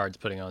what Picard's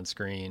putting on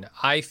screen.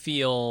 I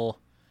feel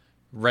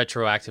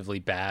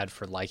retroactively bad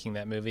for liking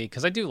that movie,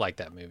 because I do like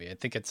that movie. I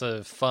think it's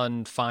a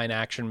fun, fine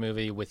action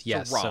movie with,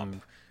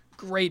 some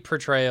great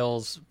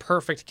portrayals,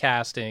 perfect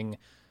casting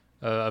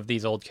of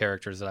these old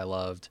characters that I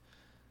loved.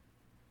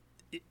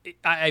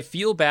 I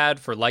feel bad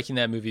for liking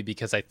that movie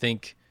because I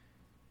think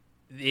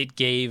it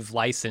gave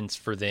license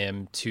for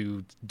them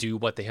to do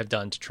what they have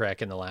done to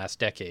Trek in the last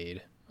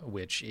decade,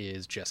 which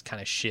is just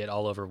kind of shit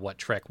all over what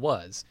Trek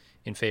was,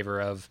 in favor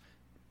of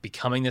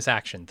becoming this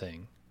action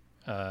thing,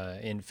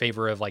 in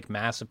favor of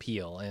mass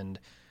appeal. And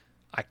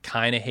I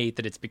kind of hate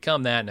that it's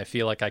become that, and I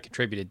feel like I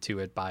contributed to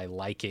it by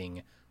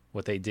liking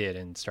what they did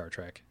in Star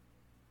Trek.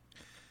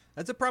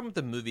 That's a problem with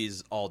the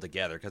movies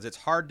altogether, because it's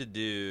hard to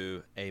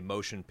do a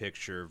motion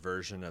picture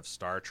version of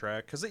Star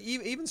Trek, because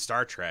even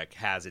Star Trek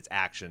has its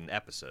action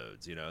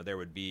episodes. There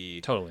would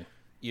be totally,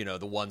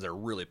 the ones that are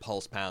really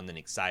pulse pounding,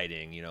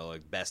 exciting.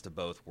 Like Best of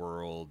Both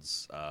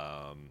Worlds.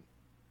 Where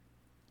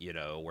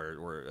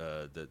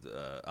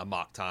a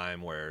mock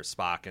time where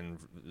Spock and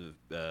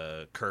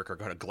Kirk are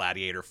going to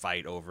gladiator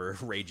fight over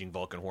raging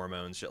Vulcan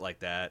hormones, shit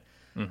like that.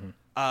 Mm-hmm.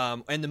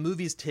 And the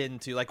movies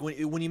tend to,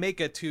 when you make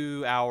a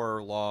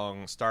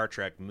 2-hour-long Star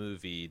Trek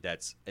movie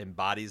that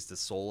embodies the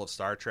soul of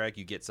Star Trek,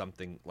 you get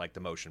something like the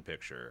motion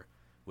picture,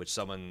 which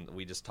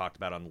we just talked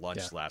about on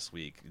lunch last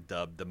week,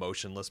 dubbed the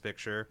motionless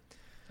picture.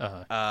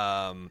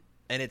 And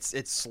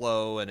it's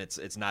slow, and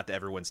it's not to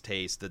everyone's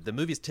taste. The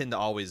movies tend to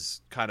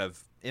always kind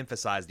of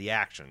emphasize the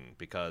action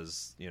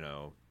because, you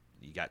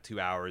got 2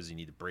 hours, you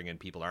need to bring in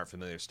people who aren't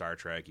familiar with Star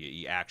Trek,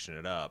 you action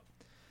it up.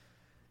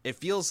 It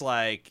feels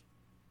like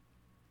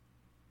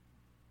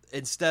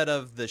instead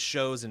of the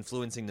shows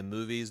influencing the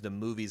movies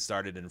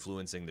started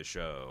influencing the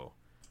show.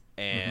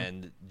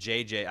 And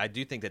JJ, I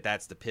do think that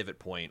that's the pivot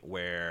point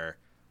where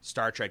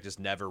Star Trek just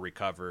never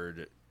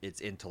recovered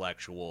its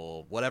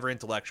whatever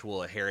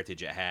intellectual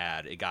heritage it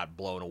had. It got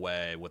blown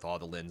away with all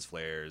the lens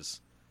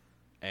flares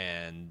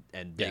and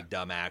big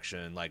dumb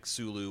action, like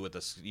Sulu with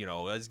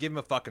let's give him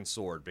a fucking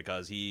sword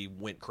because he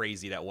went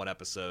crazy that one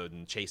episode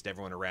and chased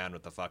everyone around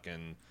with a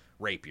fucking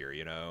rapier,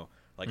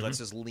 let's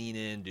just lean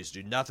in, just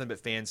do nothing but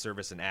fan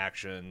service and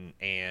action.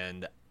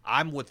 And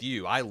I'm with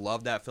you. I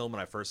loved that film when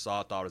I first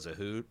saw it, thought it was a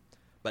hoot.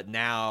 But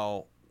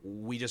now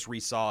we just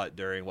resaw it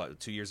during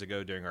 2 years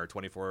ago during our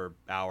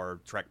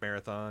 24-hour Trek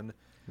marathon.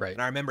 Right.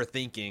 And I remember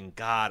thinking,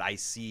 God, I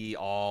see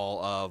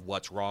all of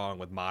what's wrong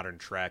with modern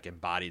Trek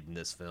embodied in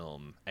this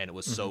film. And it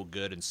was so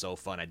good and so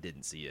fun, I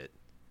didn't see it.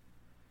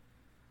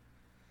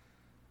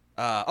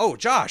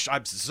 Josh,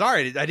 I'm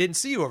sorry. I didn't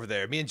see you over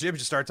there. Me and Jim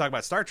just started talking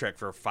about Star Trek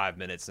for 5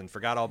 minutes and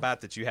forgot all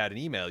about that you had an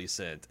email you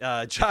sent.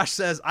 Josh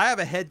says, I have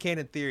a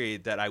headcanon theory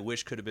that I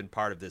wish could have been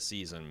part of this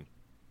season.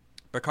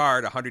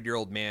 Picard, a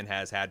 100-year-old man,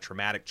 has had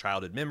traumatic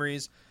childhood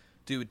memories.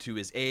 Due to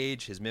his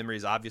age, his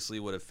memories obviously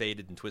would have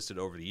faded and twisted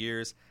over the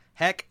years.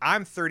 Heck,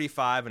 I'm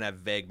 35 and have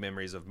vague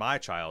memories of my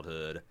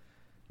childhood.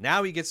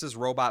 Now he gets this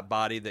robot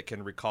body that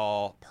can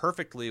recall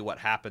perfectly what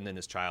happened in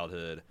his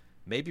childhood.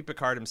 Maybe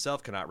Picard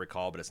himself cannot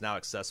recall, but it's now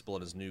accessible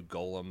in his new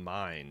golem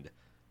mind.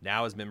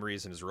 Now his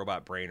memories and his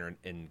robot brain are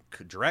in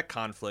direct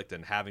conflict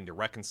and having to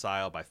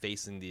reconcile by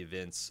facing the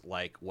events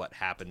like what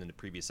happened in the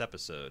previous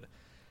episode.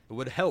 It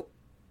would help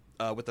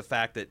with the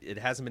fact that it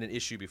hasn't been an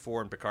issue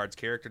before in Picard's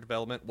character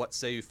development. What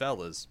say you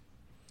fellas?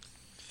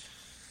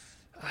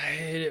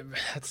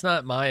 That's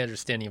not my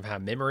understanding of how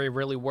memory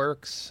really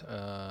works,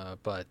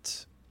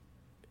 but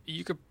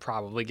you could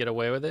probably get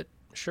away with it.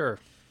 Sure.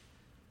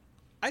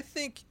 I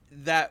think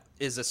that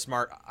is a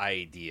smart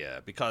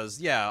idea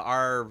because,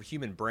 our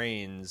human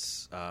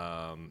brains,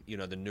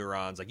 the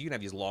neurons, like you can have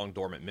these long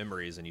dormant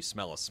memories and you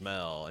smell a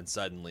smell and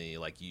suddenly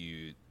like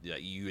you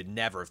had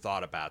never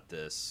thought about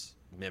this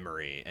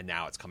memory and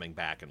now it's coming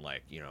back in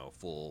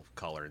full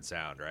color and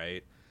sound,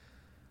 right?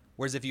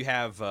 Whereas if you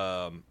have,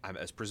 I'm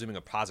presuming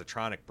a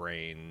positronic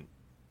brain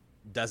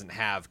doesn't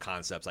have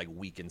concepts like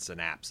weakened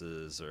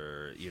synapses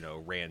or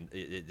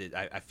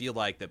I feel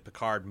like that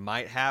Picard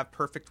might have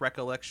perfect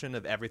recollection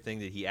of everything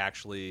that he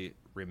actually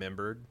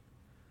remembered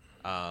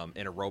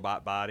in a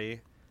robot body,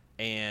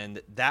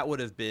 and that would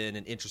have been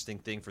an interesting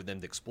thing for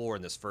them to explore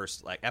in this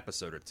first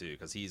episode or two,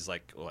 because he's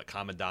like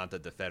commandant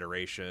of the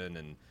Federation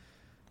and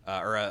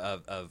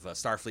of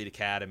Starfleet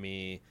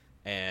Academy,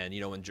 and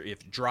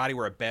if Jurati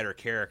were a better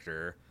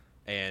character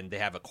and they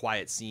have a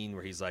quiet scene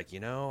where he's like,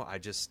 I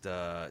just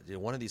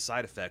one of these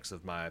side effects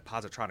of my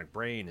positronic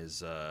brain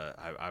is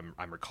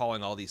I'm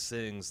recalling all these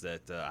things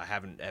that I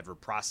haven't ever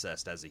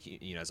processed as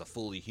a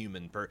fully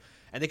human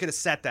and they could have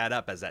set that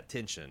up as that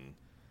tension,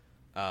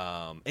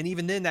 and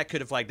even then that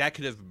could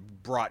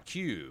have brought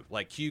Q.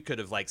 Q could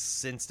have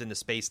sensed into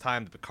space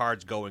time that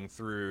Picard's going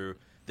through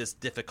this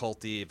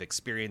difficulty of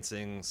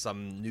experiencing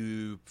some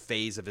new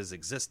phase of his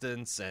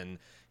existence, and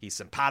he's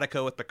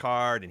simpatico with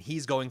Picard, and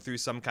he's going through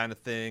some kind of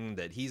thing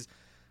that he's...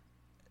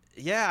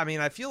 Yeah, I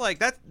mean, I feel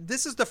like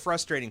this is the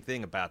frustrating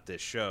thing about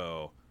this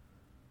show,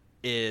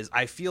 is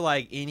I feel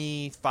like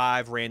any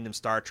 5 random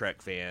Star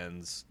Trek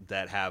fans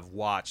that have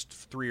watched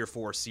 3 or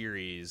 4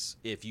 series,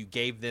 if you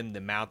gave them the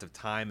amount of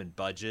time and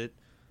budget,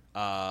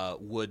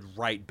 would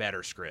write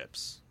better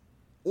scripts.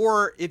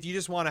 Or if you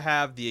just want to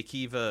have the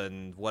Akiva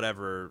and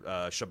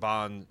whatever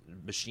Shaban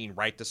machine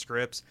write the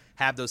scripts,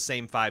 have those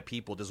same 5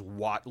 people just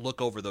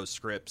look over those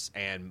scripts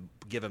and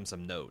give them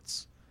some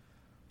notes.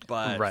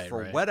 But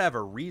for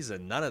whatever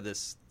reason, none of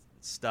this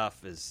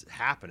stuff is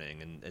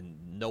happening, and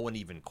no one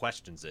even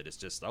questions it. It's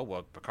just,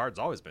 Picard's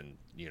always been,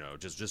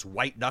 just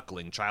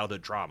white-knuckling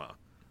childhood trauma,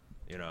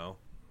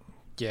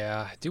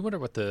 Yeah, I do wonder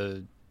what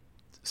the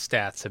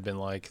stats have been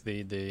like,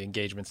 the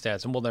engagement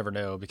stats, and we'll never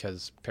know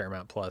because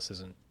Paramount Plus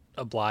isn't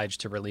obliged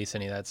to release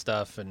any of that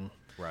stuff, and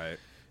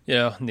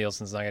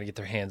Nielsen's not going to get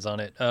their hands on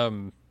it.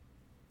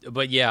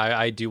 But yeah,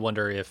 I do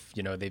wonder if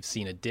they've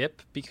seen a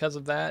dip because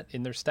of that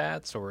in their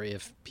stats, or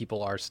if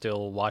people are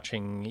still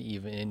watching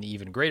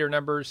even greater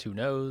numbers. Who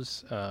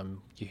knows?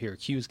 You hear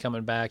Q's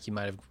coming back, you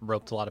might have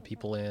roped a lot of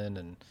people in,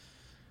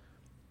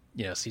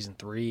 and season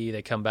 3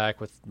 they come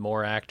back with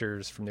more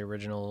actors from the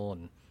original,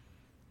 and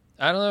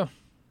I don't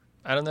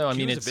know. I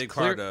mean, it's a big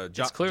clear, part.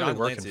 It's clearly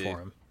working for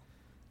him.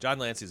 John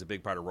Lancey is a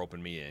big part of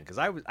roping me in, because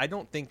I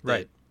don't think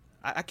that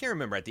I can't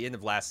remember at the end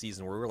of last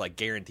season where we were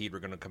guaranteed we're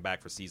going to come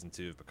back for season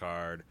 2 of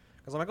Picard,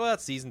 because I'm like,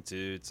 that's season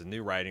 2, it's a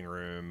new writing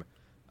room.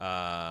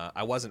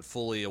 I wasn't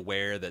fully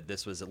aware that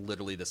this was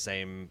literally the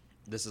same.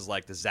 This is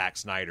like the Zack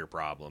Snyder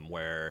problem,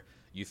 where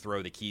you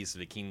throw the keys to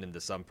the kingdom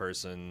to some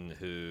person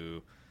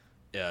who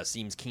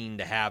seems keen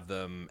to have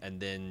them, and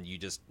then you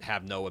just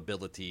have no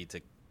ability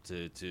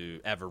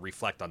to ever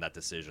reflect on that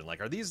decision.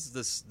 Are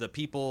these the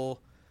people?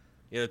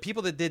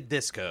 People that did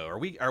Disco,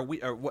 are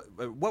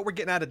what we're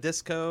getting out of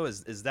Disco?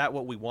 Is that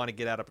what we want to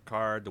get out of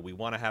Picard? Do we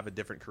want to have a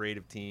different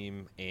creative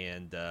team?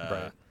 And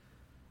they're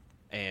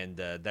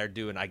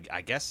doing,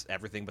 I guess,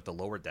 everything but the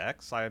lower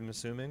decks, I'm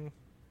assuming.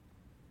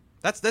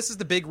 This is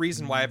the big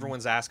reason why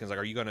everyone's asking,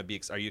 are you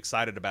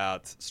excited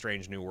about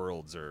Strange New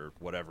Worlds or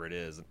whatever it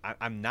is? And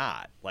I'm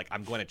not.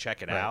 I'm going to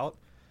check it out,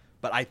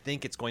 but I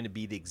think it's going to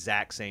be the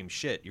exact same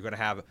shit. You're going to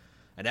have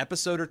an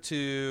episode or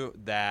 2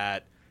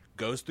 that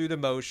goes through the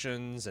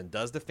motions and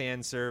does the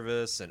fan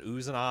service and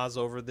oohs and ahs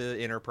over the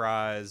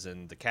Enterprise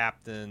and the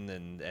captain,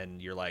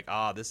 and you're like,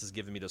 this is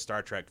giving me the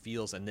Star Trek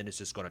feels, and then it's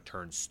just going to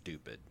turn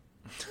stupid.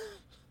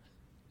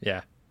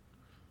 Yeah,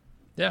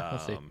 we'll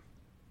see.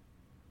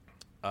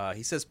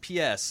 He says,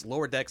 P.S.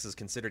 Lower Decks is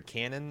considered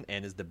canon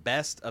and is the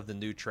best of the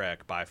new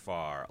Trek by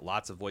far.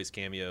 Lots of voice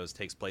cameos,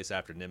 takes place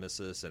after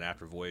Nemesis and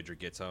after Voyager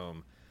gets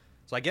home.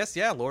 So I guess,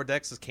 Lower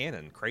Decks is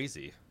canon.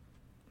 Crazy.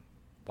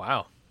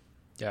 Wow.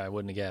 Yeah, I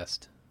wouldn't have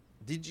guessed.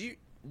 Did you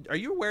Are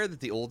you aware that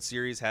the old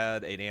series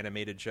had an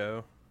animated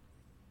show?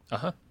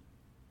 Uh-huh.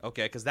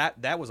 Okay, because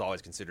that was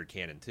always considered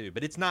canon too,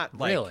 but it's not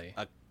like Really?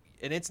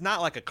 And it's not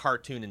like a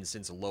cartoon in the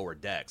sense of Lower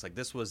Decks. Like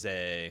this was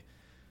a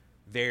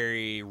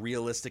very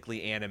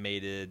realistically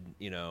animated,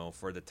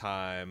 for the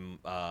time,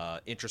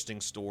 interesting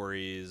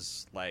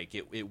stories. Like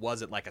it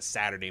wasn't like a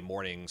Saturday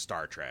morning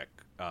Star Trek.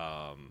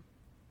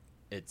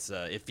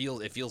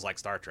 It feels like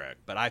Star Trek,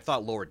 but I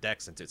thought Lower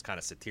Decks, since it's kind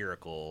of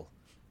satirical,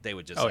 they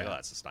would just say, "Oh,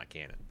 that's just not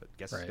canon." But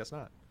guess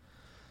not.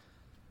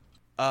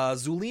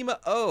 Zulima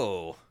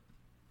O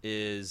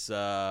is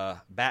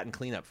batting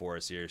cleanup for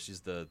us here.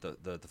 She's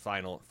the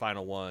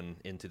final one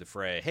into the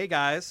fray. Hey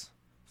guys,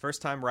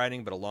 first time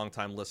writing but a long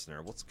time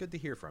listener. Well, it's good to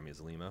hear from you,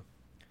 Zulima.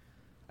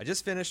 I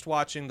just finished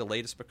watching the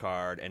latest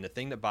Picard, and the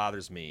thing that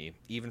bothers me,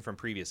 even from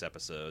previous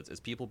episodes, is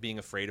people being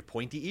afraid of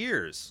pointy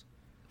ears.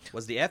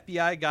 Was the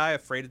FBI guy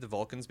afraid of the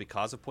Vulcans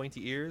because of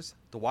pointy ears?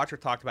 The Watcher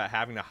talked about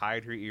having to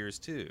hide her ears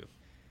too.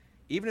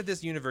 Even if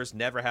this universe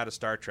never had a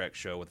Star Trek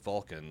show with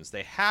Vulcans,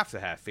 they have to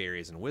have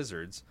fairies and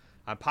wizards.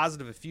 I'm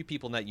positive a few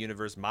people in that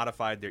universe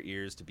modified their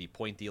ears to be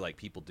pointy like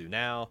people do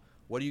now.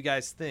 What do you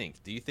guys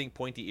think? Do you think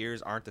pointy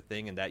ears aren't the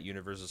thing in that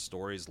universe's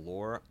stories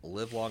lore?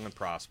 Live long and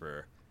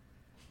prosper.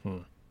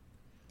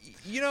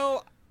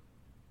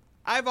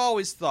 I've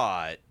always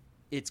thought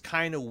it's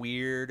kind of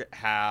weird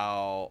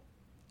how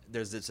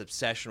there's this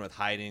obsession with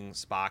hiding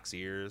Spock's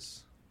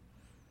ears.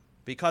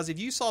 Because if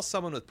you saw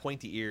someone with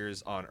pointy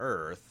ears on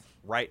Earth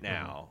right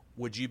now,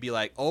 would you be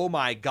like, oh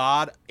my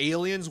god,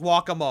 aliens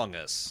walk among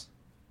us?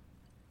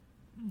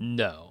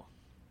 No,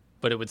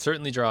 but it would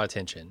certainly draw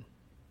attention.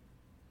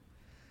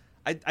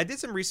 I did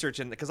some research,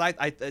 and because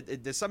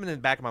there's something in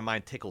the back of my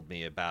mind tickled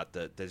me about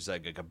there's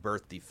like a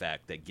birth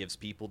defect that gives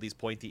people these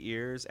pointy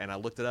ears, and I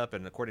looked it up,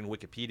 and according to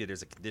Wikipedia,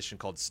 there's a condition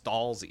called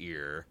Stahl's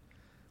ear,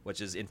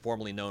 which is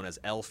informally known as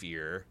elf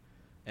ear,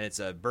 and it's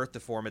a birth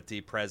deformity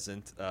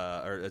present,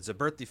 or it's a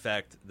birth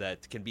defect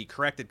that can be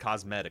corrected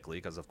cosmetically,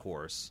 because of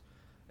course,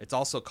 it's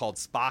also called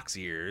Spock's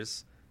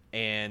ears.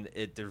 And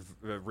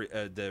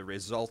the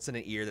results in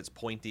an ear that's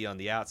pointy on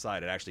the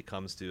outside. It actually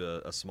comes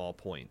to a small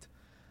point.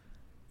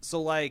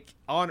 So, like,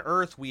 on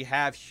Earth, we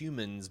have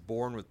humans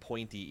born with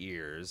pointy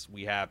ears.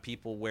 We have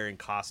people wearing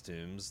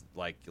costumes,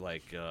 like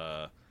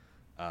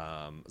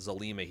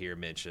Zulima here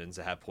mentions,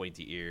 that have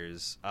pointy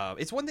ears.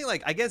 It's one thing,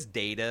 like, I guess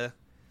Data.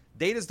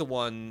 Data's the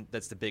one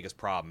that's the biggest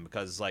problem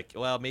because, like,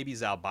 well, maybe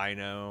he's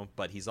albino,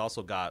 but he's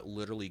also got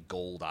literally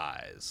gold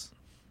eyes.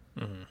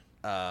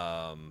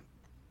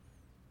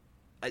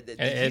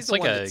 It's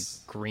like a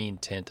green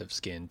tint of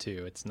skin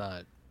too. It's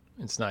not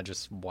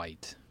just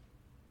white.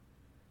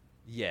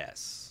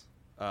 Yes.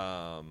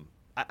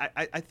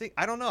 I think,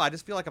 I don't know. I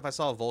just feel like if I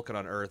saw a Vulcan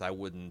on Earth, I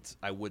wouldn't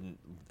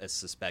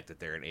suspect that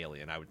they're an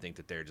alien. I would think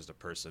that they're just a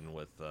person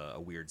with a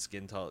weird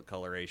skin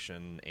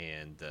coloration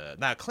and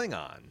not a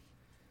Klingon.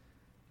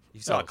 You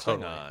saw a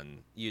Klingon,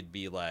 totally. You'd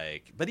be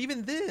like, but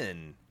even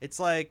then, it's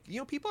like,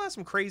 people have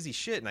some crazy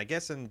shit. And I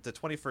guess in the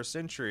 21st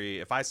century,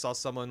 if I saw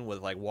someone with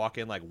like walk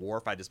in like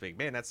Worf, I'd just be like,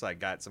 man, that's like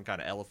got some kind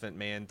of elephant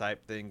man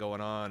type thing going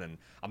on. And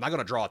I'm not going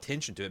to draw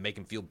attention to it, make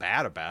him feel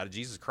bad about it.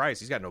 Jesus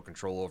Christ, he's got no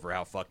control over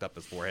how fucked up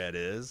his forehead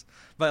is.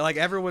 But like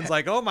everyone's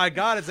like, oh my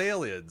God, it's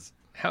aliens.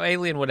 How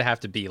alien would it have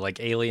to be? Like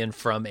Alien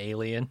from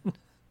Alien?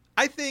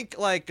 I think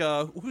like,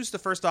 who's the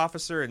first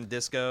officer in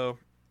Disco?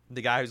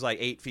 The guy who's like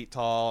 8 feet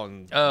tall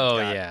and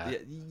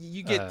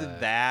you get to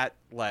that,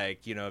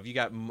 like, if you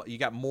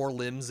got more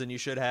limbs than you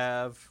should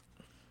have,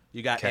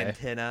 you got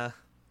antenna,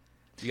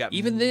 you got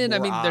even then. I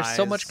mean, eyes. There's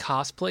so much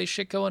cosplay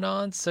shit going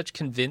on, such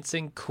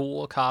convincing,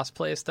 cool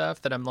cosplay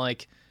stuff that I'm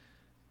like,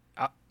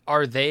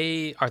 are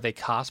they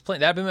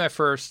cosplaying? That'd be my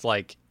first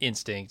like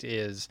instinct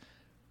is,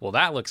 well,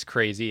 that looks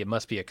crazy. It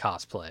must be a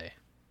cosplay.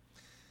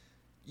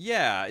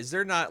 Yeah, is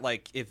there not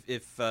like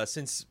if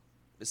since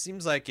it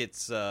seems like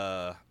it's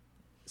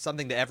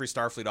something that every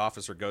Starfleet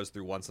officer goes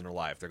through once in their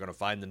life. They're going to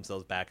find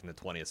themselves back in the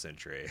 20th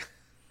century.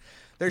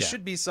 There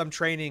should be some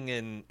training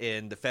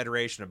in the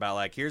Federation about,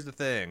 like, here's the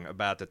thing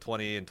about the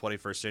 20th and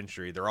 21st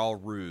century. They're all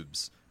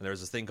rubes. And there's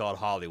this thing called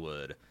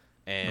Hollywood.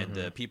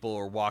 And people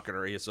are walking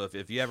around. So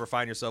if you ever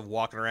find yourself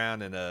walking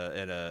around in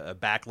a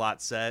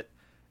backlot set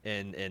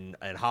in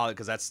Hollywood,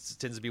 because that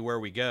tends to be where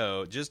we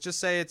go, just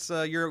say it's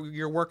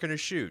you're working a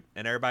shoot.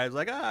 And everybody's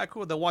like,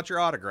 cool. They'll want your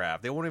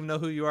autograph. They won't even know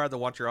who you are. They'll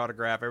want your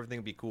autograph. Everything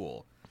will be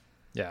cool.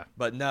 Yeah.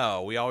 But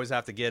no, we always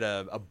have to get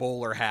a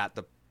bowler hat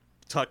to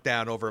tuck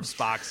down over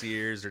Spock's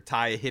ears or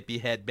tie a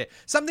hippie headband.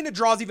 Something that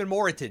draws even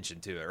more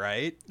attention to it,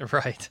 right?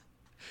 Right.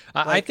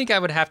 I think I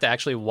would have to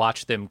actually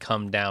watch them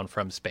come down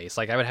from space.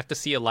 Like, I would have to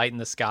see a light in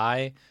the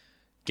sky,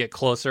 get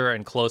closer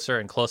and closer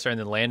and closer, and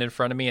then land in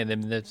front of me, and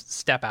then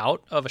step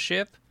out of a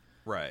ship.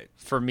 Right.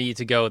 For me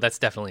to go, that's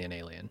definitely an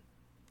alien.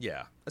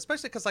 Yeah.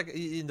 Especially because, like,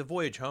 in the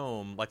voyage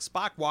home, like,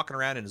 Spock walking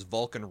around in his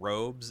Vulcan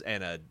robes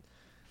and a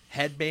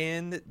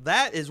headband,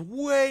 that is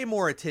way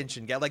more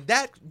attention. Like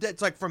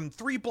that's like from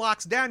 3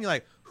 blocks down, you're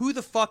like, who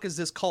the fuck is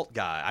this cult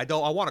guy? I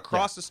want to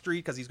cross the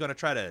street because he's going to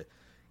try to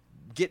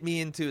get me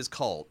into his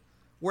cult.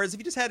 Whereas if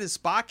you just had his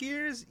Spock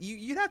ears,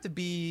 you'd have to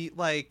be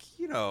like,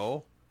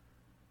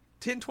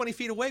 10, 20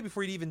 feet away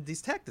before you'd even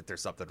detect that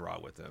there's something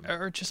wrong with him.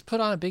 Or just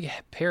put on a big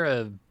pair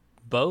of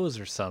Bose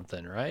or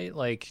something, right?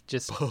 Like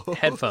just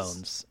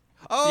headphones.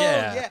 Oh,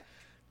 yeah.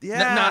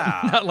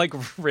 Yeah. Not like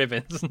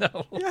ribbons,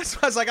 no. Yeah, so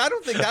I was like, I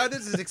don't think that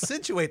does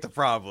accentuate the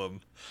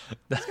problem.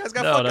 This guy's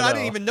got No. I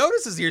didn't even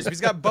notice his ears, but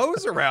he's got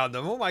Bose around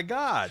him. Oh, my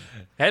God.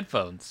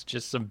 Headphones,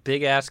 just some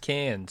big-ass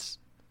cans.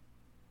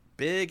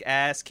 Big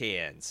ass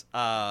cans.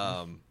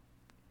 So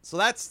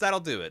that'll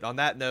do it. On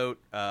that note,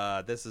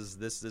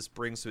 this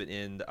brings to an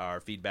end our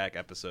feedback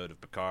episode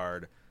of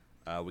Picard.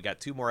 We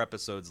got 2 more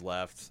episodes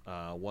left.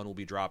 One will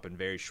be dropping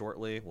very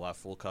shortly. We'll have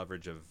full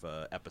coverage of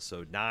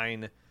episode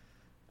 9,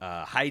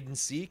 Hide and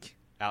Seek,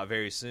 out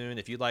very soon.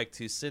 If you'd like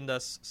to send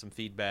us some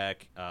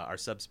feedback, our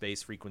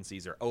subspace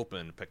frequencies are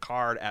open.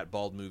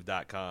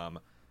 Picard@baldmove.com.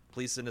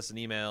 Please send us an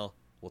email.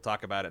 We'll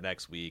talk about it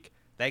next week.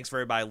 Thanks for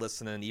everybody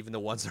listening, even the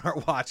ones that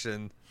aren't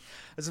watching.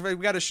 We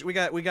got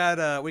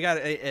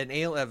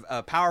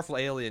a powerful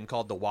alien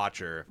called the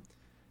Watcher,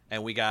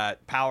 and we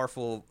got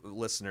powerful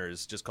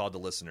listeners just called the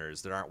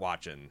listeners that aren't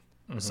watching.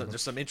 So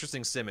there's some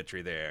interesting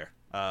symmetry there.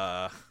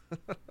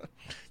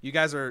 You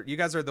guys are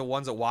the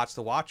ones that watch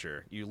the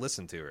Watcher. You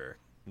listen to her,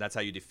 and that's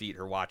how you defeat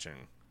her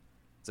watching.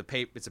 It's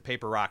a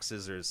paper rock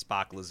scissors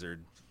Spock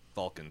lizard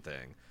Vulcan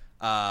thing.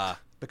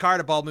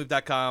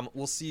 Picard@baldmove.com.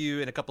 We'll see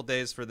you in a couple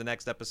days for the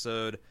next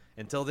episode.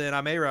 Until then,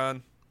 I'm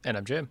Aaron. And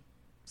I'm Jim.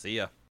 See ya.